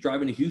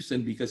driving to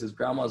Houston because his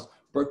grandma's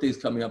birthday is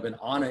coming up, and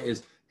Anna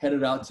is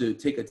headed out to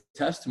take a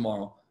test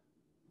tomorrow.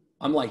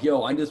 I'm like,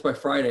 yo, I need this by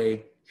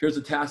Friday. Here's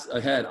the task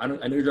ahead. I know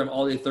you're driving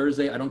all day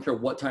Thursday. I don't care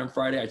what time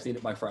Friday. I just need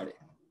it by Friday.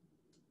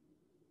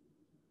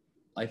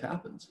 Life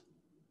happens.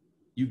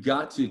 You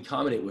got to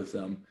accommodate with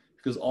them,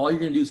 because all you're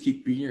going to do is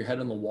keep beating your head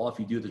on the wall if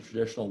you do it the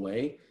traditional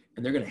way,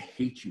 and they're going to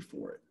hate you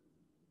for it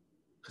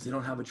because they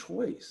don't have a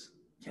choice.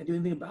 Can't do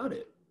anything about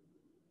it.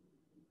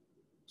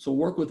 So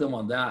work with them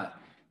on that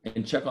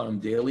and check on them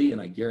daily,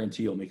 and I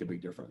guarantee you'll make a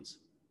big difference.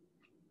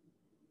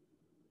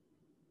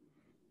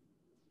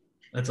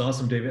 That's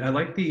awesome, David. I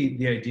like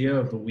the idea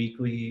of the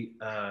weekly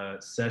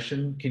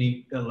session. Can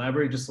you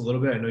elaborate just a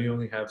little bit? I know you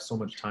only have so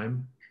much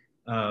time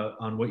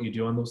on what you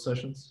do on those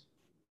sessions.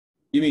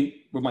 You mean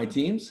with my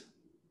teams?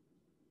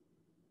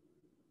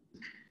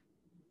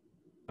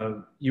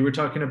 You were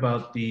talking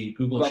about the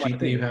Google About my Sheet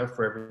that you team. have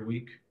for every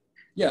week.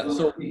 Yeah.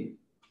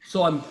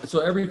 So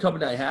every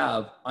company I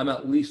have, I'm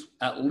at least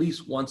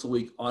once a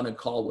week on a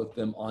call with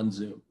them on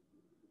Zoom,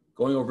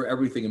 going over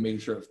everything and making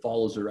sure it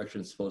follows the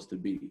direction it's supposed to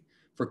be.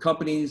 For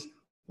companies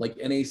like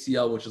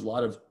NACL, which is a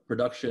lot of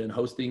production and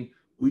hosting,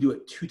 we do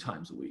it 2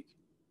 times a week.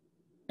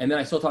 And then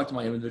I still talk to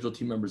my individual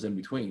team members in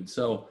between.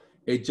 So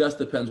it just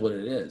depends what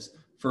it is.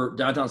 For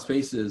Downtown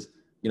Spaces,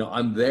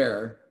 I'm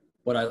there,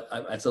 but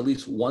it's at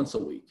least once a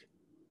week.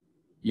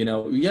 You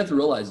have to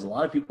realize a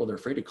lot of people, they're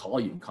afraid to call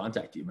you and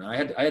contact you. And I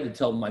had to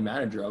tell my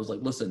manager, I was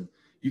like, listen,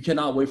 you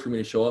cannot wait for me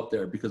to show up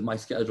there because my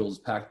schedule is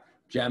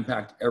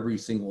jam-packed every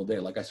single day.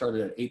 Like I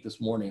started at 8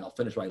 this morning, I'll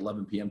finish by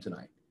 11 p.m.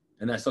 tonight.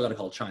 And then I still got to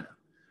call China.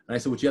 And I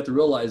said, what you have to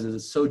realize is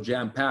it's so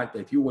jam-packed that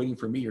if you're waiting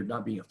for me, you're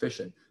not being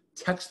efficient.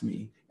 Text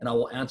me and I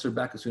will answer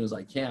back as soon as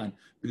I can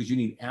because you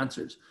need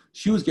answers.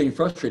 She was getting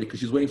frustrated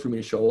because she's waiting for me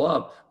to show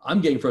up. I'm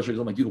getting frustrated.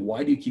 I'm like, dude, why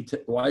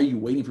are you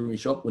waiting for me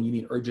to show up when you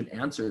need urgent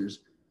answers?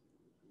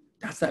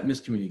 That's that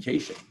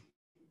miscommunication.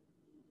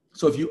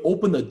 So if you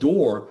open the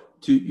door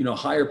to,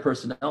 hire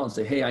personnel and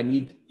say, hey,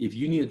 if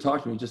you need to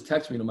talk to me, just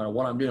text me no matter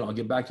what I'm doing. I'll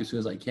get back to you as soon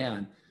as I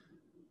can.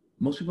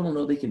 Most people don't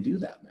know they can do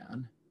that,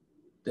 man.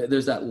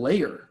 There's that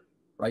layer,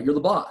 right? You're the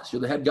boss.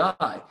 You're the head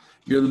guy.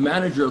 You're the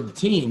manager of the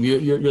team.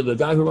 You're the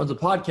guy who runs the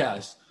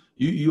podcast.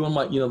 You own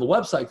the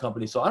website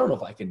company. So I don't know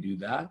if I can do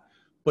that.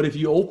 But if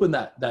you open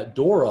that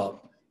door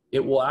up,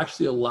 it will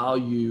actually allow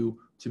you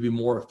to be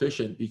more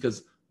efficient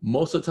because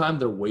most of the time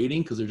they're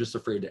waiting because they're just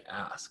afraid to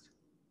ask.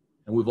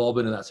 And we've all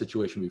been in that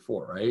situation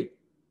before, right?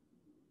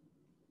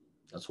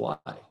 That's why.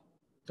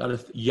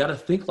 You gotta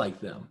think like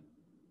them.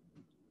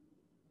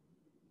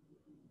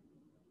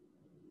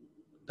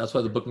 That's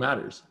why the book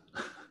matters.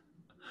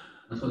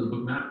 That's why the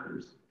book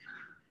matters.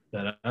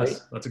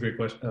 That's a great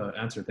question.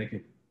 Answer. Thank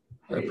you.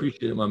 I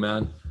appreciate it, my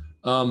man.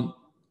 All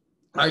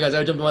right, guys,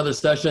 I jumped to another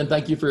session.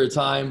 Thank you for your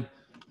time.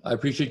 I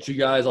appreciate you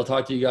guys. I'll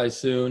talk to you guys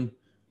soon.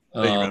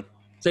 Thank you, man.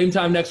 Same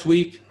time next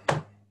week.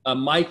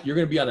 Mike, you're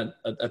going to be on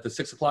at the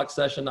 6 o'clock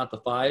session, not the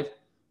 5.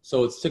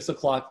 So it's 6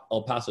 o'clock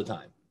El Paso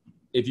time,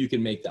 if you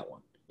can make that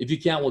one. If you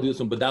can't, we'll do this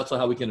one, but that's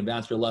how we can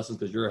advance your lessons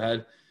because you're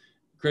ahead.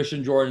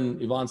 Christian,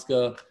 Jordan,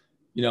 Ivanska,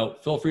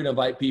 feel free to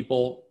invite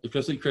people,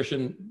 especially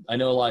Christian. I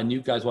know a lot of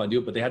new guys want to do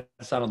it, but they have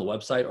to sign on the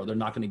website or they're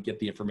not going to get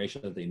the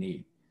information that they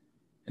need.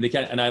 And they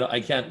can't, and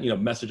I can't,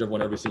 message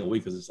everyone every single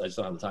week because I just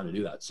don't have the time to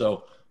do that.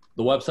 So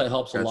the website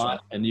helps a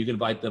lot and you can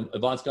invite them.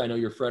 Ivanska, I know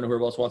your friend or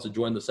whoever else wants to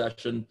join the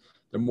session.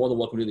 They're more than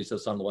welcome to do this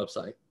stuff on the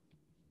website.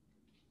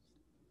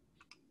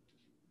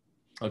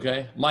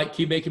 Okay. Mike,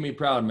 keep making me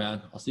proud,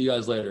 man. I'll see you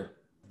guys later.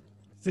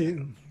 See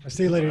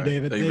you later,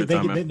 David. Thank you for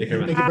your time, man. Thank you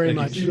very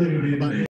much. Bye.